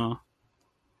 Uh-huh.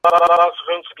 Unless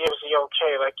Vince gives the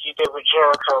okay, like he did with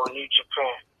Jericho in New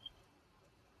Japan.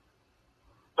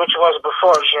 Which was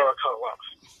before Jericho left.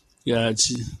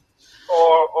 Gotcha.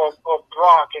 Or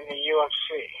Brock in the UFC.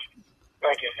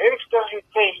 Like, if Vince doesn't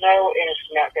say no, it's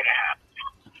not going to happen.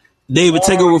 David,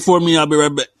 take over for me. I'll be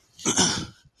right back.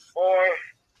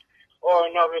 Or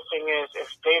another thing is, if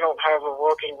they don't have a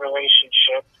working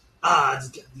relationship I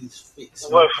just got these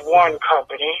fixed, with one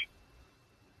company,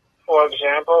 for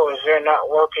example, if they're not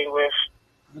working with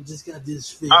I just got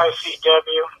this fixed.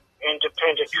 ICW,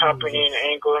 independent company in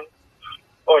England,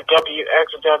 or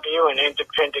WXW, an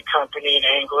independent company in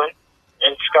England,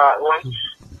 in Scotland,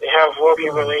 they have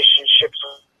working relationships.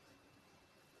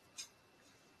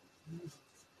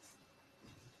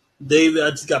 David, I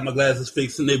just got my glasses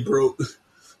fixed and they broke.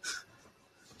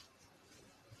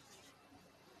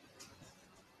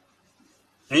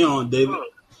 Hang on, David.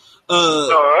 All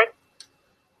right.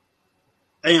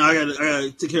 Hang on, I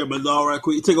gotta take care of my dog right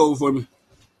quick. Take over for me.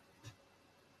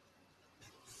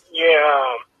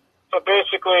 Yeah. So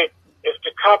basically, if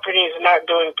the company is not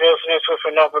doing business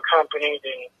with another company,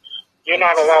 then you're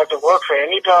not allowed to work for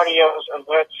anybody else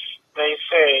unless they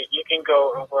say you can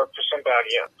go and work for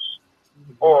somebody else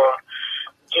or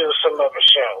do some other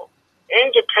show.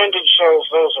 Independent shows,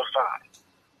 those are fine.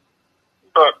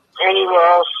 But anywhere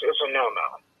else is a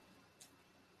no-no.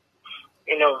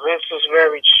 You know, Vince is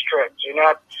very strict. You're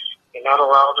not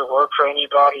allowed to work for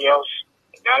anybody else.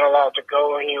 You're not allowed to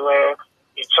go anywhere.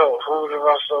 You're told who to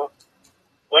wrestle,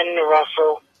 when to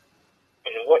wrestle,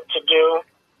 and what to do.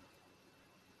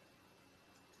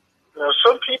 You know,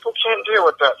 some people can't deal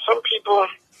with that. Some people,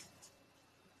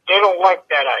 they don't like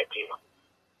that idea.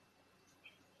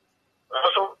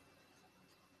 Also,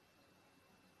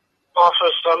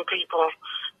 offers some people,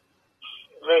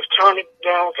 they've turned it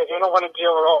down because they don't want to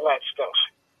deal with all that stuff.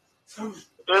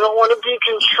 They don't want to be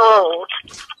controlled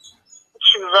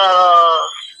to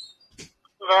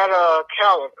that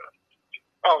caliber,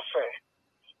 I'll say.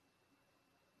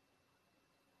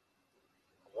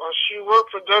 Once you work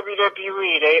for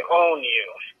WWE, they own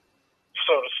you,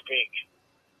 so to speak.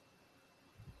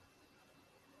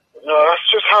 No,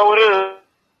 that's just how it is.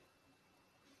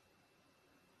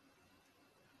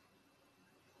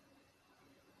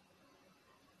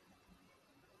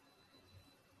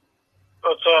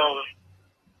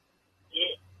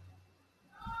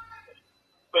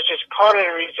 which is part of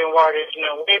the reason why there's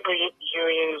no labor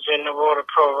unions in the world of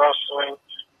pro wrestling,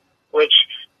 which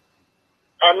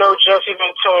I know Jesse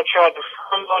Ventura tried to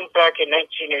form one back in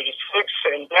 1986,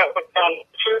 and that went down the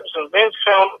tubes, and Vince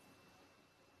found,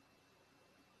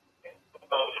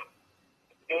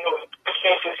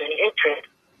 businesses and interest.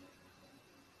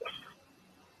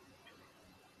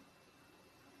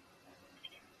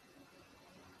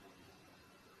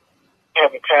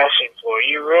 Have a passion for it.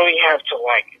 You really have to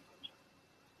like it.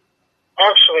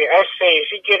 Actually, I say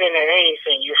if you get into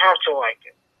anything, you have to like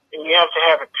it, and you have to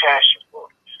have a passion for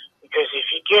it. Because if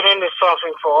you get into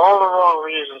something for all the wrong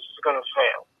reasons, it's going to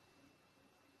fail.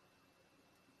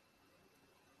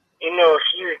 You know,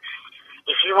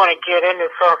 if you want to get into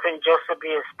something just to be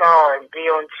a star and be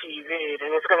on TV,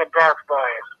 then it's going to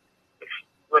backfire.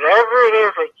 Whatever it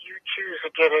is that you choose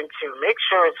to get into, make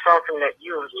sure it's something that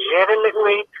you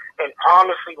legitimately and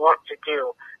honestly want to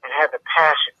do and have a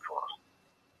passion for.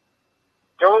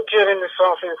 Don't get into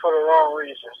something for the wrong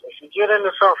reasons. If you get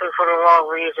into something for the wrong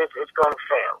reasons, it's going to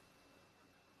fail.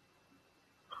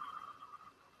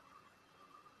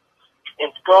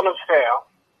 It's going to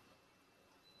fail.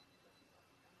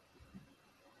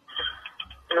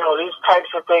 You know, these types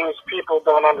of things people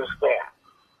don't understand.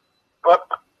 But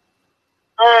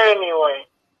anyway,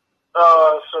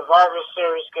 Survivor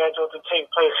Series scheduled to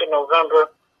take place in November.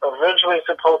 Originally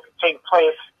supposed to take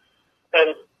place,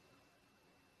 and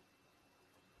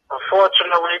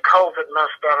unfortunately, COVID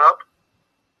messed that up.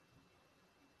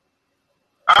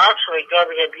 Actually,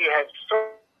 WWE had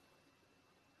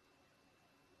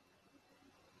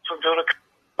to do the.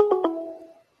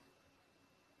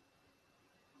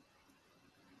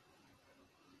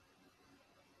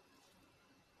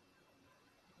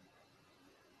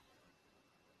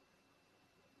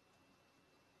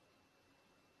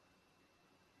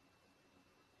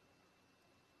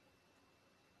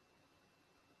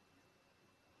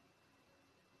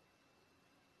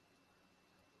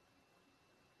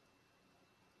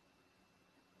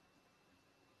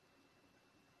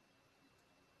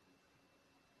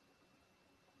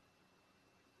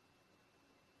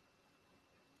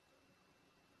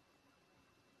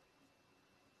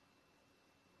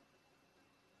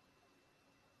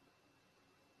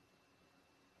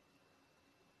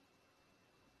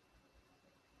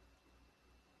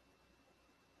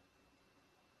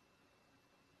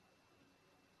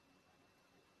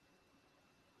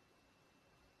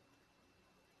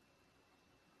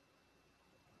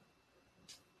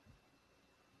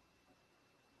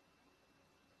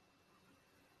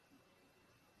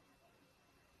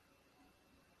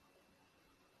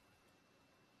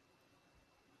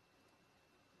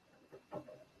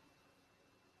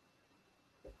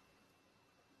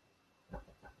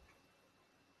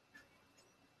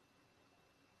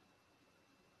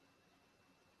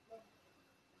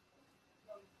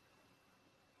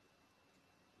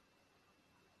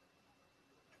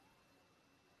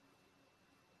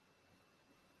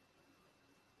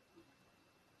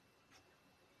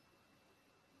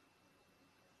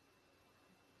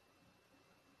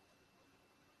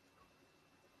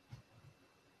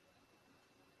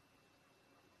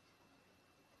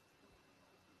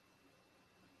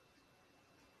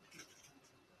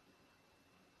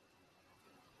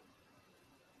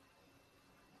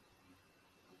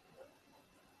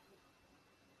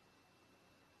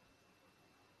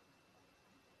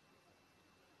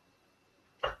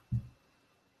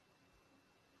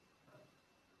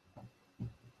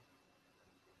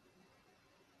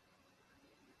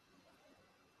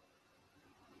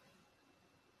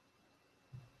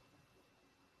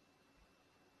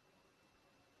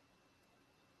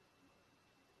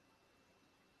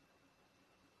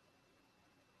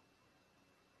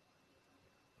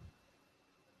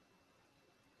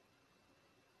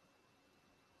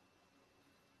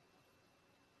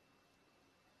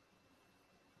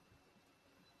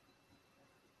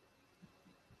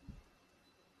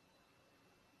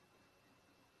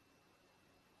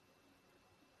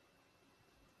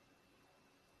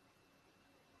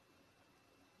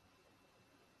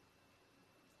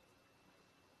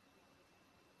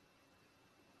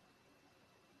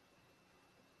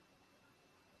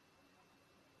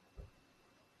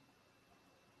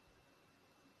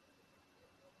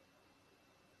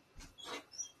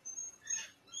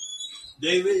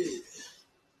 David.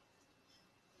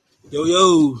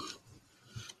 Yo.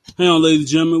 Hang on, ladies and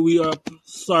gentlemen. We are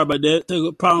sorry about that.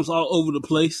 Technical problems all over the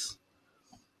place.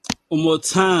 One more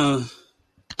time.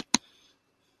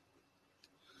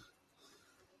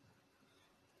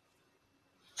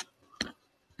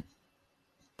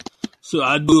 So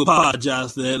I do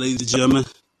apologize for that, ladies and gentlemen.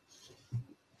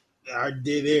 Our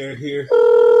dead air here.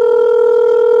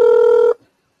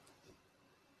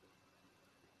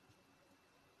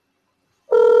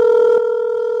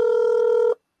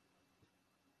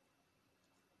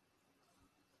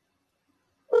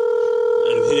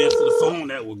 If he answered the phone,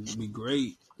 that would be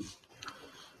great.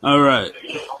 All right.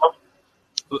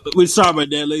 We're sorry about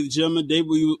that, ladies and gentlemen. Dave,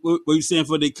 what were you saying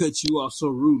before they cut you off so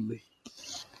rudely?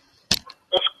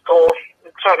 It's cool.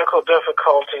 Technical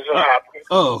difficulties are happening.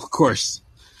 Oh, of course.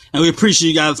 And we appreciate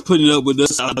you guys putting up with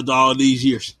us after all these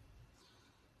years.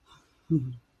 All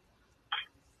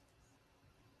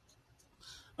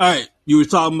right. You were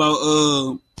talking about,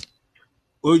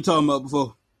 what were you talking about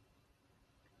before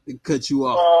they cut you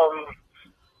off?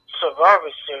 Survivor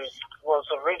Series was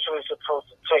originally supposed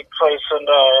to take place in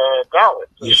Dallas.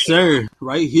 Yes, sir.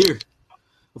 Right here.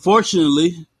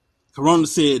 Unfortunately, Corona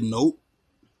said nope.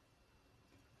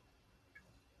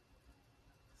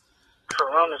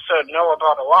 Corona said no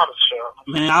about a lot of stuff.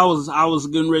 Man, I was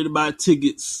getting ready to buy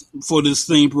tickets before this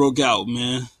thing broke out,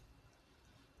 man.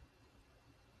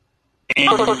 And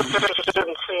I was interested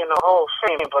in seeing the whole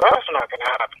thing, but that's not going to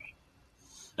happen.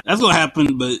 That's going to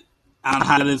happen, but I don't know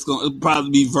how that's going to probably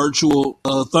be virtual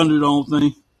Thunderdome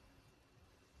thing.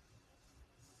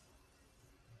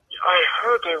 I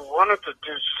heard they wanted to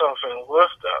do something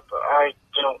with that, but I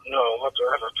don't know what they're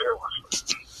going to do with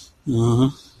it. Uh-huh.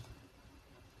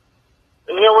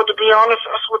 And you know what, to be honest,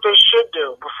 that's what they should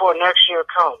do before next year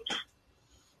comes.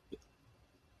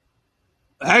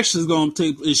 Actually,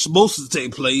 it's supposed to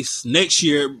take place next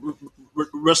year,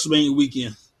 WrestleMania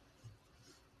weekend.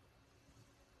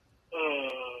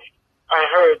 I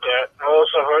heard that. I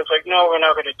also heard, it's like, no, we're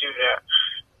not going to do that.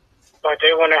 Like,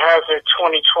 they want to have their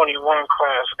 2021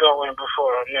 class going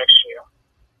before next year.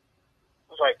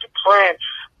 It's like, the plan,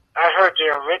 I heard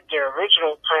their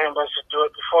original plan was to do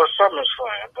it before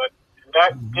SummerSlam, but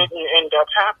that didn't end up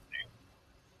happening.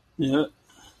 Yeah.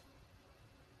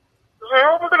 It's like,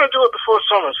 oh, we're going to do it before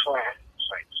SummerSlam. It's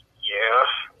like, yeah,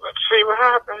 let's see what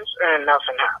happens, and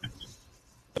nothing happens.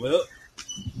 Well,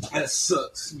 that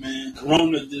sucks, man.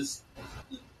 Corona just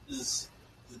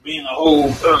being a whole.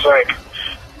 It was like,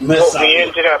 mess what we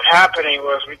ended up happening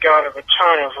was we got a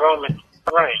return of Roman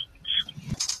Reigns.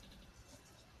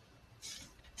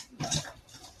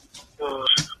 Who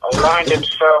aligned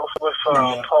himself with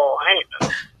Paul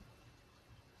Heyman.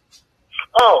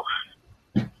 Oh,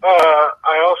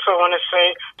 I also want to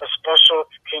say a special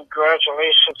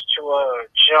congratulations to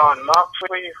John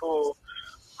Moxley, who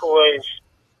is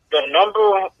the number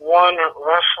one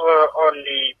wrestler on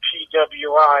the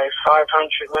PWI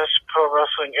 500 list, Pro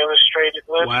Wrestling Illustrated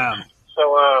list. Wow. So,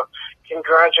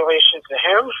 congratulations to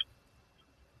him.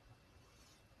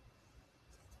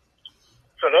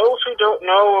 For those who don't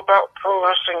know about Pro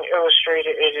Wrestling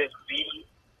Illustrated, it's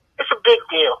a big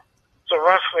deal. It's a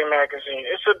wrestling magazine.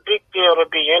 It's a big deal to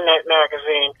be in that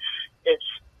magazine. It's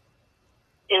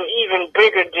an even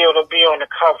bigger deal to be on the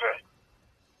cover.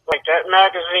 Like, that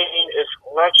magazine is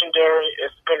legendary.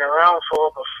 It's been around for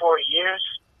over 40 years.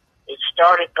 It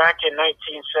started back in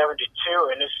 1972,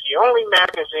 and it's the only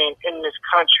magazine in this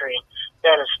country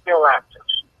that is still active.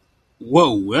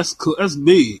 Whoa, that's cool. That's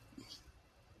big.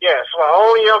 Yes, while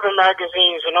all the other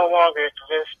magazines no longer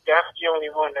exist, that's the only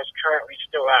one that's currently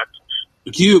still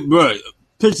active. Bro,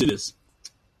 picture this.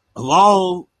 Of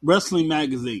all wrestling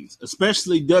magazines,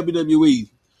 especially WWE,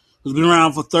 who's been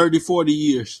around for 30, 40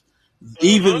 years,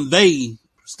 even they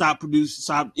stopped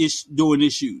doing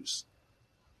issues.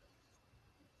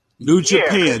 New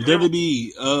Japan,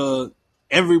 WWE,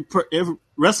 every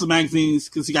wrestling magazines,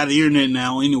 because you got the internet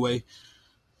now anyway,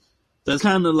 that's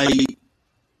kind of like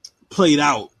played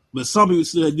out. But some people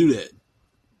still do that.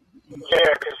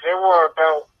 Yeah, because there were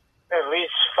about at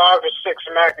least 5 or 6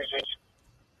 magazines.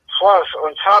 Plus,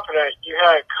 on top of that, you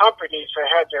had companies that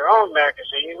had their own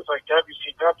magazines, like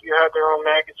WCW had their own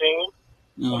magazine.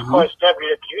 Of course,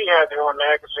 WWE had their own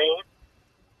magazine.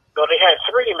 So they had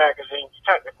 3 magazines,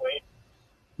 technically.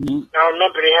 Now,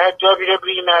 remember, they had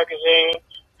WWE magazine,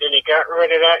 then they got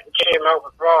rid of that and came out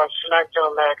with Raw and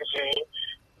SmackDown magazine.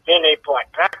 Then they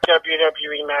brought back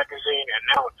WWE magazine, and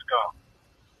now it's gone.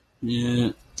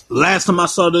 Yeah. Last time I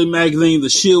saw the magazine, the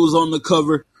Shield was on the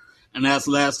cover, and that's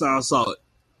the last time I saw it.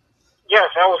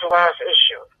 Yes, that was the last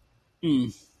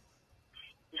issue.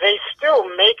 They still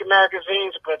make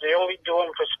magazines, but they only do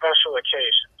them for special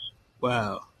occasions.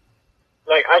 Wow.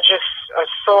 Like, I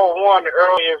saw one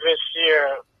earlier this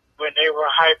year when they were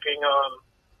hyping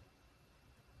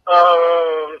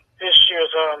this year's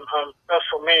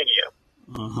WrestleMania.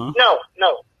 No,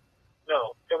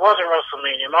 it wasn't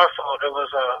WrestleMania. My fault. It was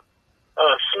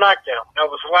SmackDown. That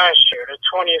was last year, the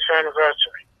 20th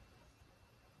anniversary.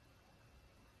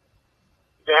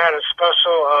 They had a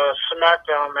special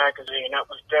SmackDown magazine that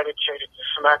was dedicated to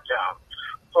SmackDown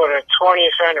for their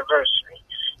 20th anniversary.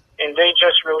 And they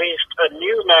just released a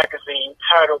new magazine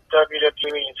titled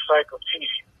WWE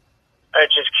Encyclopedia. That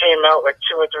just came out like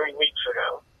 2 or 3 weeks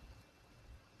ago.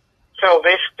 So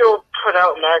they still put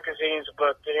out magazines,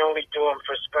 but they only do them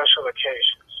for special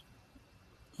occasions.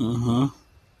 Uh-huh.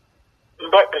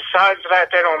 But besides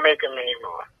that, they don't make them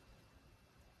anymore.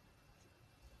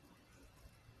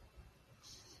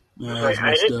 Because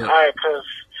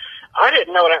I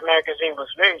didn't know that magazine was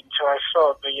made until I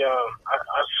saw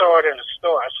I saw it in the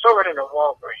store. I saw it in the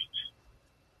Walgreens.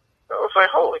 I was like,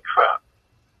 holy crap.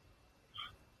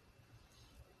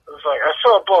 It was like, I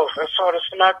saw both. I saw the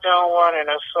SmackDown one and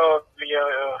I saw the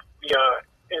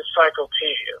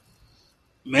Encyclopedia.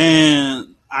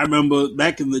 Man, I remember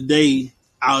back in the day,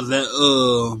 I was at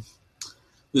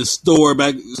the store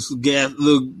back,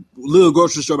 little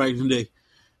grocery store back in the day.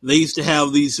 They used to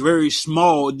have these very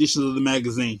small editions of the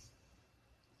magazine.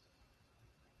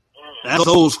 That's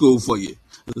old school for you.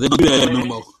 They don't do that no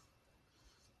more.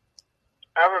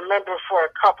 I remember for a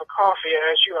cup of coffee,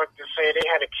 as you like to say, they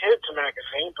had a kids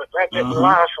magazine, but that didn't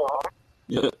last long.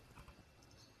 Yeah.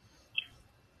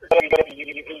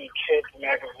 WWE Kids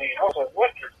magazine. I was like,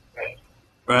 what is that?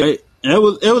 Right. And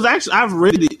it was actually, I've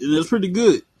read it and it's pretty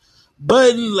good, but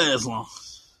it didn't last long.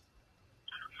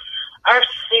 I've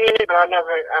seen it, but I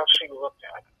never actually looked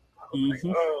at it. I was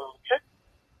like, oh, okay.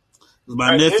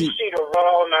 My nephew did see the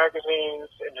Raw magazines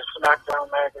and the SmackDown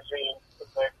magazine.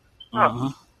 Like,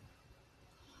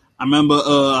 I remember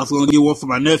I was gonna get one for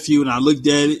my nephew, and I looked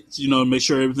at it, to make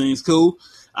sure everything's cool.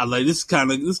 I was like, this is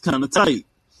kind of tight.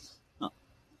 Yeah,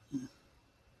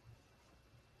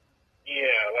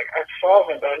 like I saw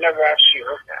them, but I never actually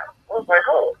looked at them. I was like,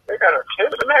 oh, they got a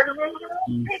kids magazine?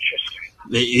 Interesting.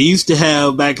 They used to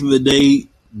have back in the day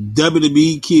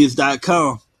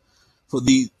WWEkids.com for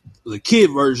the kid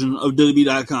version of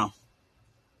WWE.com.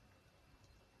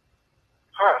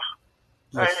 Huh.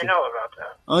 I didn't know about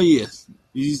that. Oh, yes.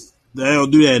 They don't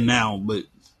do that now, but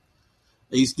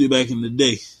they used to do back in the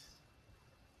day.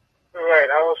 Right.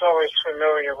 I was always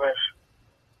familiar with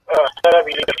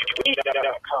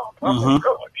WWE.com.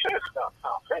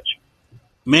 Kids.com.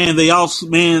 Man,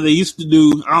 they used to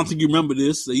do, I don't think you remember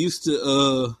this, they used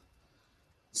to,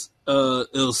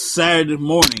 it was Saturday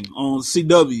morning on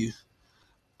CW.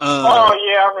 Oh,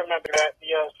 yeah, I remember that.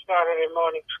 Yeah, Saturday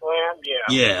Morning Slam, yeah.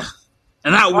 Yeah.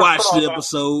 And I watched the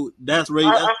episode. That's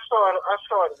rated. I saw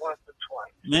it once or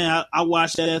twice. Man, I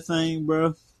watched that thing,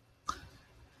 bro.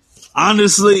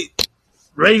 Honestly,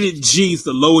 rated G is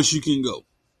the lowest you can go.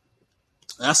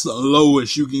 That's the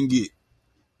lowest you can get.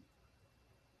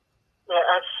 Yeah,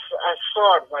 I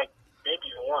saw it like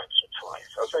maybe once or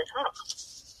twice. I was like, huh.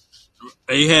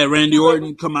 They had Randy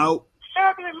Orton come out.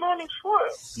 Saturday Morning Slam.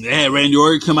 They had Randy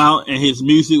Orton come out, and his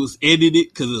music was edited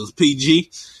because it was PG.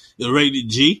 It was rated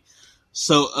G.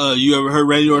 So, you ever heard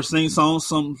Randy Orton sing songs?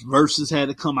 Some verses had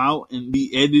to come out and be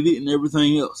edited and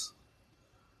everything else.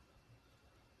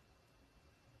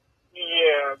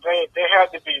 Yeah, they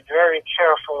had to be very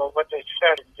careful of what they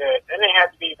said and did. And they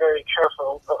had to be very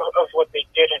careful of what they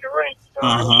did in the ring. So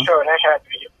I'm sure that had to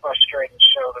be a frustrating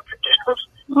show to produce.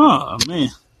 Oh, man.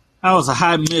 That was a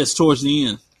high miss towards the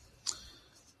end.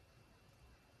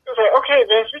 It was like, okay,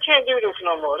 Vince, we can't do this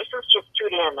no more. This is just too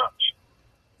damn much.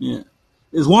 Yeah.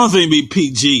 It's one thing to be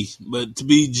PG, but to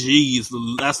be G,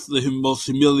 that's the most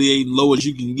humiliating lowest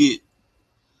you can get.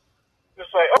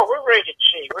 It's like, oh, we're rated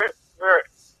G. We're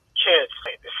kids.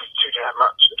 Like, this is too damn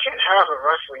much. You can't have a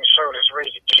wrestling show that's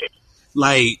rated G.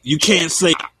 Like, you can't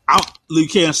say,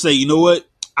 you know what?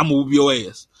 I'm going to whoop your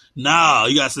ass. Nah,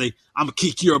 you got to say, I'm going to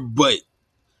kick your butt.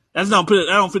 That don't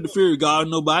fit the fear of God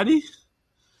nobody.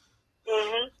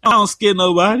 Mm-hmm. I don't scare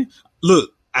nobody.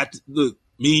 Look, me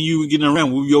and you getting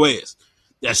around with your ass.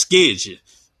 That scared you.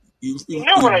 You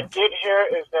know what I did hear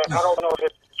is that, I don't know if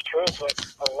it's true, but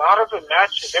a lot of the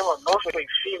matches, they were mostly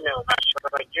female matches.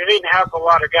 Like, you didn't have a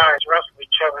lot of guys wrestle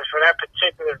each other for that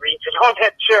particular reason on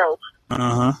that show.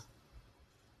 Uh-huh.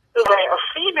 It's like, a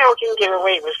female can get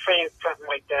away with saying something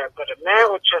like that, but a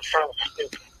man would just sound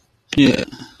stupid. Yeah.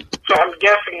 So I'm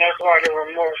guessing that's why there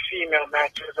were more female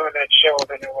matches on that show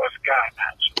than there was guy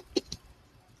matches.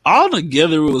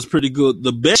 Altogether, it was pretty good.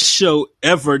 The best show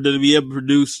ever that we ever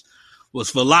produced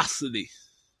was Velocity.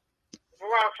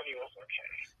 Velocity was okay.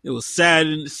 It was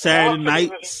Saturday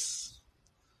nights.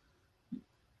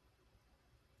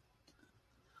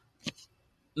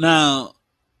 Now,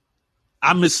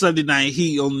 I miss Sunday Night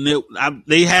Heat on the net.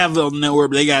 They have it on the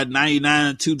network, but they got 99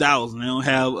 and 2000. They don't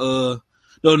have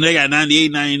no, they got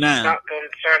 98, 99. Not on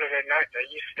Saturday night. They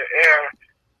used to air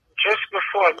just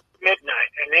before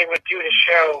midnight, and they would do the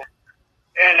show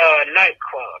in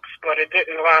nightclubs, but it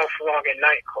didn't last long in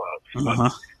nightclubs. Uh-huh.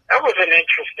 That was an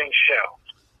interesting show.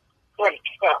 What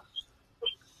stuff?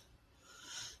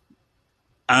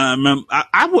 I remember.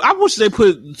 I wish they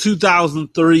put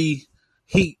 2003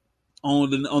 Heat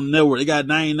on the network. They got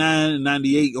 99 and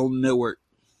 98 on the network.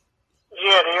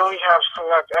 Yeah, they only have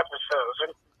select episodes,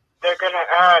 and they're going to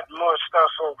add more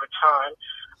stuff over time.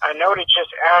 I know they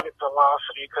just added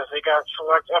Velocity because they got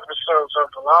select episodes of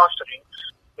Velocity,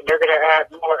 and they're going to add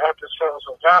more episodes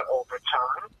of that over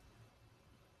time.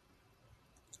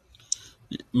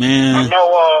 Man, I know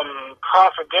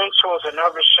Confidential is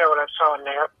another show that's on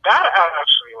there. That I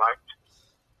actually liked.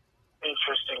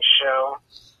 Interesting show.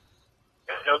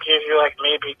 They'll give you like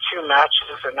maybe 2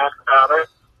 matches, and that's about it.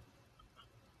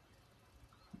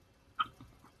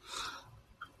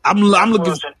 I'm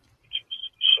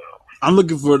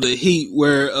looking for the Heat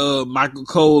where Michael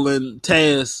Cole and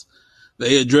Taz,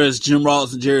 they address Jim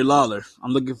Ross and Jerry Lawler.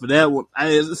 I'm looking for that one.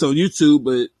 It's on YouTube,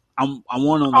 but I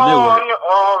want on the network.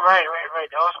 Oh, right.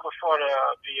 That was before the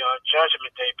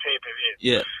Judgment Day pay-per-view.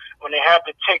 Yeah. When they had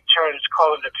to take turns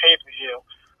calling the pay-per-view.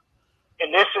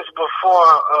 And this is before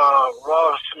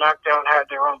Raw and SmackDown had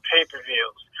their own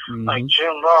pay-per-views. Mm-hmm. Like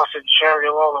Jim Ross and Jerry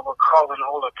Lawler were calling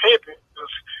all the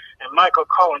pay-per-views. And Michael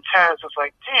Cole and Taz was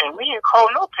like, damn, we ain't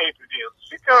calling no pay-per-views.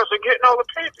 You guys are getting all the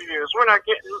pay-per-views. We're not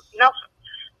getting nothing.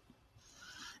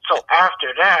 So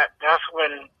after that, that's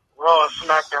when Raw and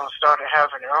SmackDown started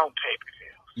having their own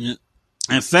pay-per-views. Yeah.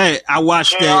 In fact, I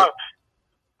watched that.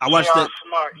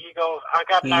 Smart. He goes, I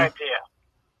got an idea.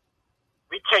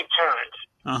 We take turns.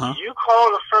 Uh-huh. You call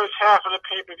the first half of the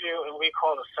pay-per-view, and we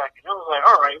call the second. It was like,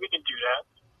 all right, we can do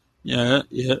that.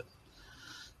 Yeah.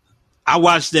 I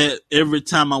watch that every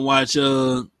time I watch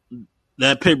that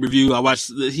pay-per-view. I watch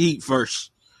the Heat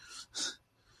first.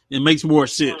 It makes more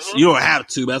sense. Mm-hmm. You don't have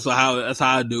to. That's how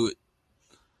I do it.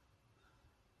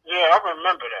 Yeah, I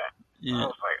remember that. Yeah. I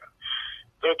was like,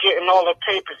 they're getting all the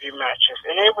pay-per-view matches,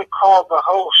 and they would call the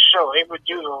whole show. They would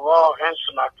do the Raw and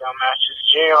SmackDown matches.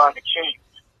 JR and the King.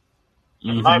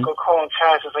 And mm-hmm. Michael Cole and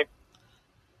Taz is like,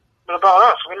 what about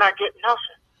us? We're not getting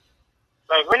nothing.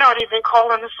 Like, we're not even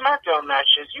calling the SmackDown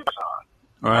matches. You guys are.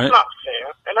 All right. That's not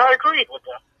fair. And I agreed with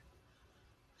them.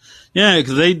 Yeah,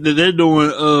 because they're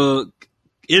doing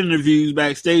interviews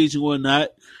backstage and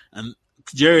whatnot. And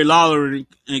Jerry Lawler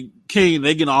and King,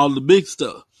 they get all the big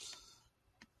stuff.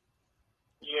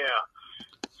 Yeah.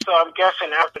 So I'm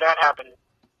guessing after that happened,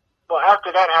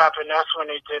 that's when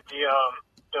they did the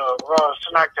Raw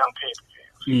SmackDown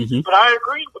pay-per-view. Mm-hmm. But I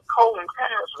agreed with Cole and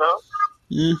Taz, though.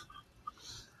 Yeah.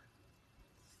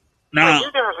 Now,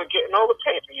 you guys are getting all the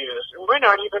pay-per-views, and we're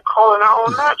not even calling our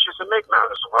own matches to make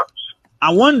matters worse.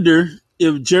 I wonder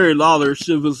if Jerry Lawler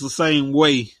feels the same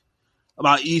way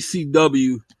about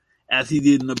ECW as he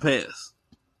did in the past.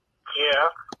 Yeah.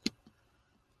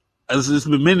 As it's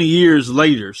been many years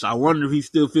later, so I wonder if he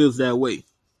still feels that way.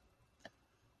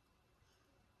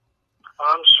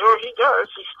 I'm sure he does.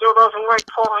 He still doesn't like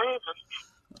Paul Heyman.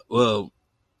 Well,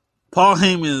 Paul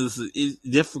Heyman is a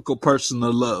difficult person to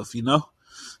love, you know?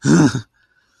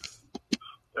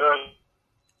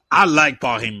 I like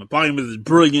Paul Heyman. Paul Heyman is a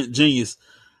brilliant genius.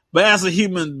 But as a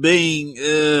human being,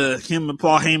 him and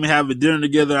Paul Heyman having dinner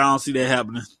together, I don't see that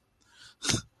happening.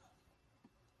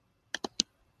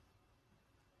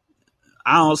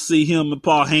 I don't see him and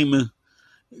Paul Heyman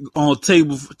on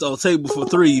table for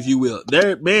three, if you will.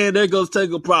 There goes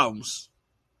technical problems.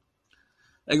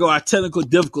 There go our technical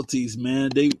difficulties,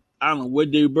 man. I don't know where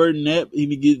they burden that. Need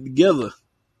to get it together.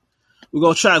 We're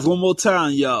gonna try this one more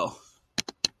time, y'all.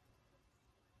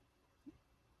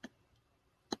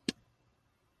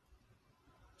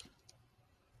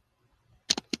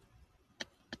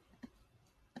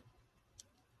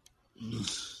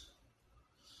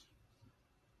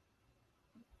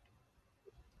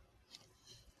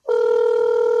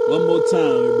 One more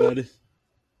time, everybody.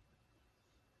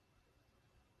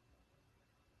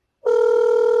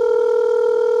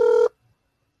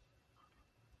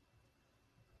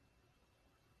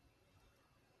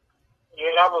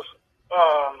 Yeah, that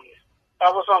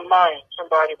was on mine.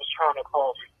 Somebody was trying to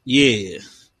call me. Yeah.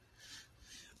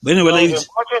 But anyway, ladies.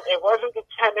 It wasn't the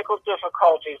technical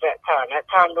difficulties that time. That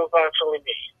time was actually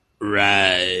me.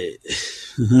 Right.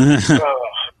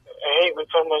 I hate when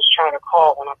someone's trying to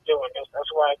call when I'm doing this.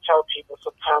 That's why I tell people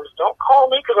sometimes, don't call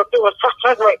me because I'm doing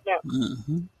something right now.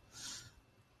 Mm-hmm.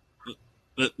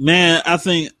 But man, I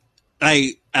think,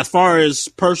 like, as far as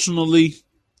personally,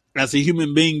 as a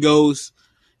human being goes,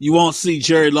 you won't see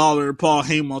Jerry Lawler and Paul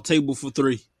Heyman on table for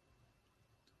 3.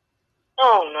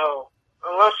 Oh, no.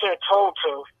 Unless they're told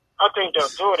to. I think they'll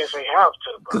do it if they have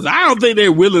to. Because I don't think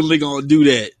they're willingly going to do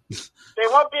that. They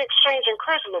won't be exchanging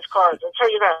Christmas cards, I'll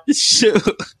tell you that. Sure.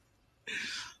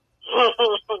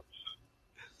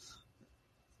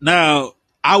 Now,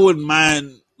 I wouldn't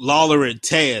mind Lawler and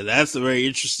Taz. That's a very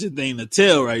interesting thing to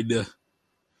tell right there.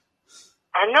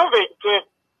 I know they did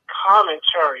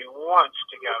commentary once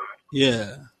together.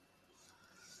 Yeah.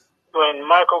 When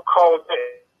Michael Cole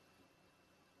did.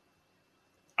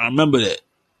 I remember that.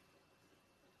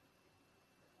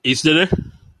 You still there?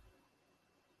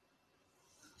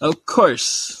 Of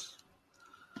course.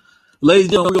 Ladies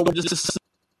and gentlemen,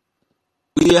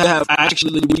 we have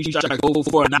actually reached our goal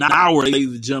for an hour,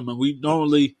 ladies and gentlemen. We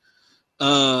normally,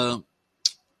 I've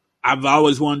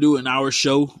always wanted to do an hour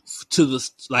show till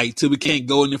we can't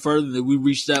go any further than we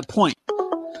reach that point.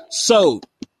 So,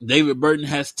 David Burton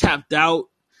has tapped out,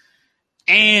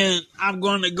 and I'm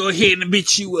going to go ahead and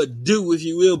bid you adieu, if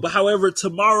you will. But however,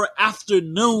 tomorrow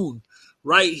afternoon,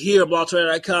 right here at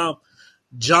BlogTalkRadio.com,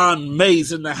 John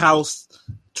May's in the house,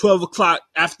 12 o'clock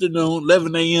afternoon,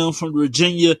 11 a.m. from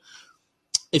Virginia.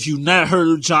 If you've not heard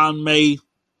of John May,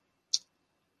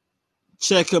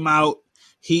 check him out.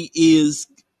 He is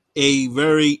a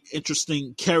very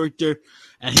interesting character,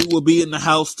 and he will be in the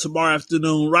house tomorrow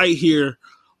afternoon right here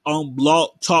on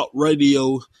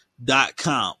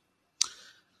BlogTalkRadio.com.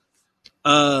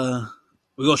 We're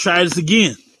going to try this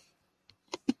again.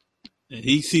 And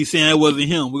he's saying that wasn't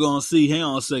him. We're going to see. Hang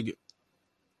on a second.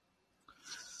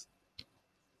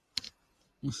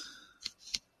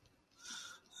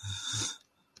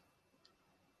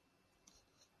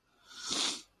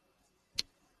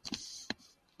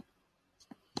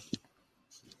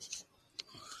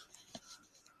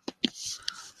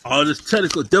 All this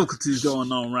technical difficulties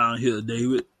going on around here,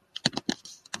 David.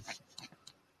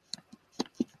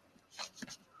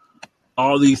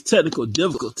 All these technical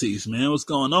difficulties, man. What's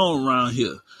going on around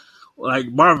here? Like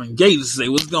Marvin Gaye to say,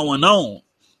 what's going on?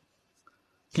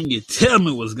 Can you tell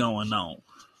me what's going on?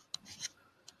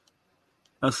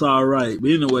 That's all right. But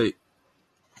anyway,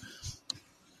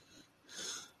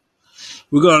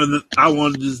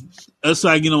 let's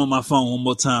try to get on my phone one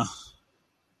more time.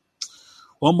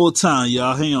 One more time,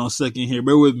 y'all. Hang on a second here.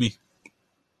 Bear with me.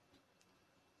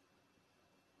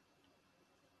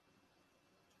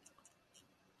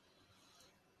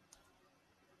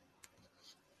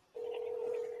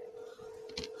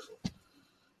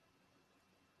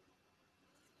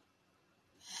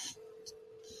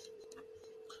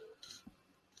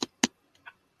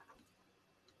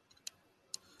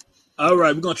 All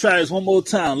right, we're going to try this one more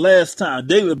time. Last time,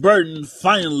 David Burton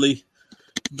finally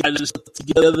got this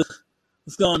together.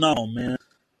 What's going on, man?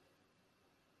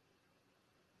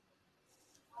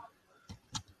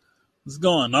 What's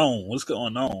going on? What's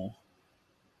going on?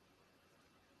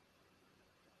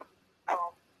 Can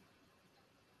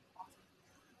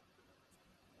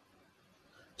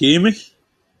you hear me?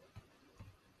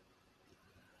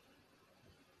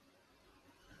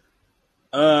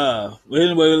 Well,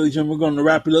 anyway, ladies and gentlemen, we're going to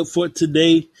wrap it up for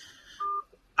today.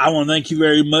 I want to thank you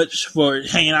very much for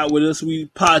hanging out with us. We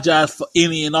apologize for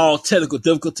any and all technical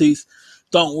difficulties.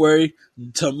 Don't worry.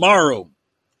 Tomorrow,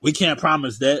 we can't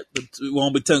promise that, but it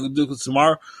won't be technical difficulties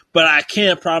tomorrow. But I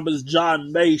can promise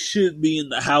John May should be in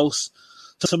the house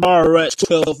tomorrow at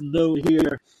 12 noon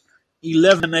here,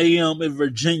 11 a.m. in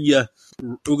Virginia.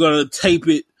 We're going to tape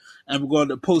it and we're going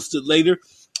to post it later.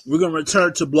 We're going to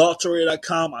return to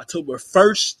BlogTalkRadio.com October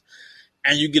 1st,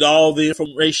 and you get all the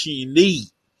information you need.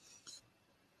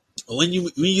 When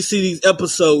you see these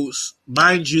episodes,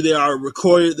 mind you, they are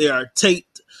recorded, they are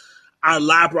taped. Our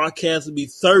live broadcast will be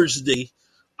Thursday,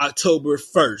 October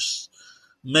 1st,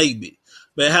 maybe.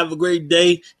 But have a great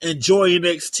day. Enjoy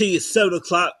NXT at 7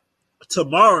 o'clock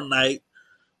tomorrow night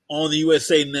on the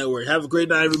USA Network. Have a great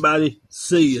night, everybody.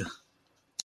 See ya.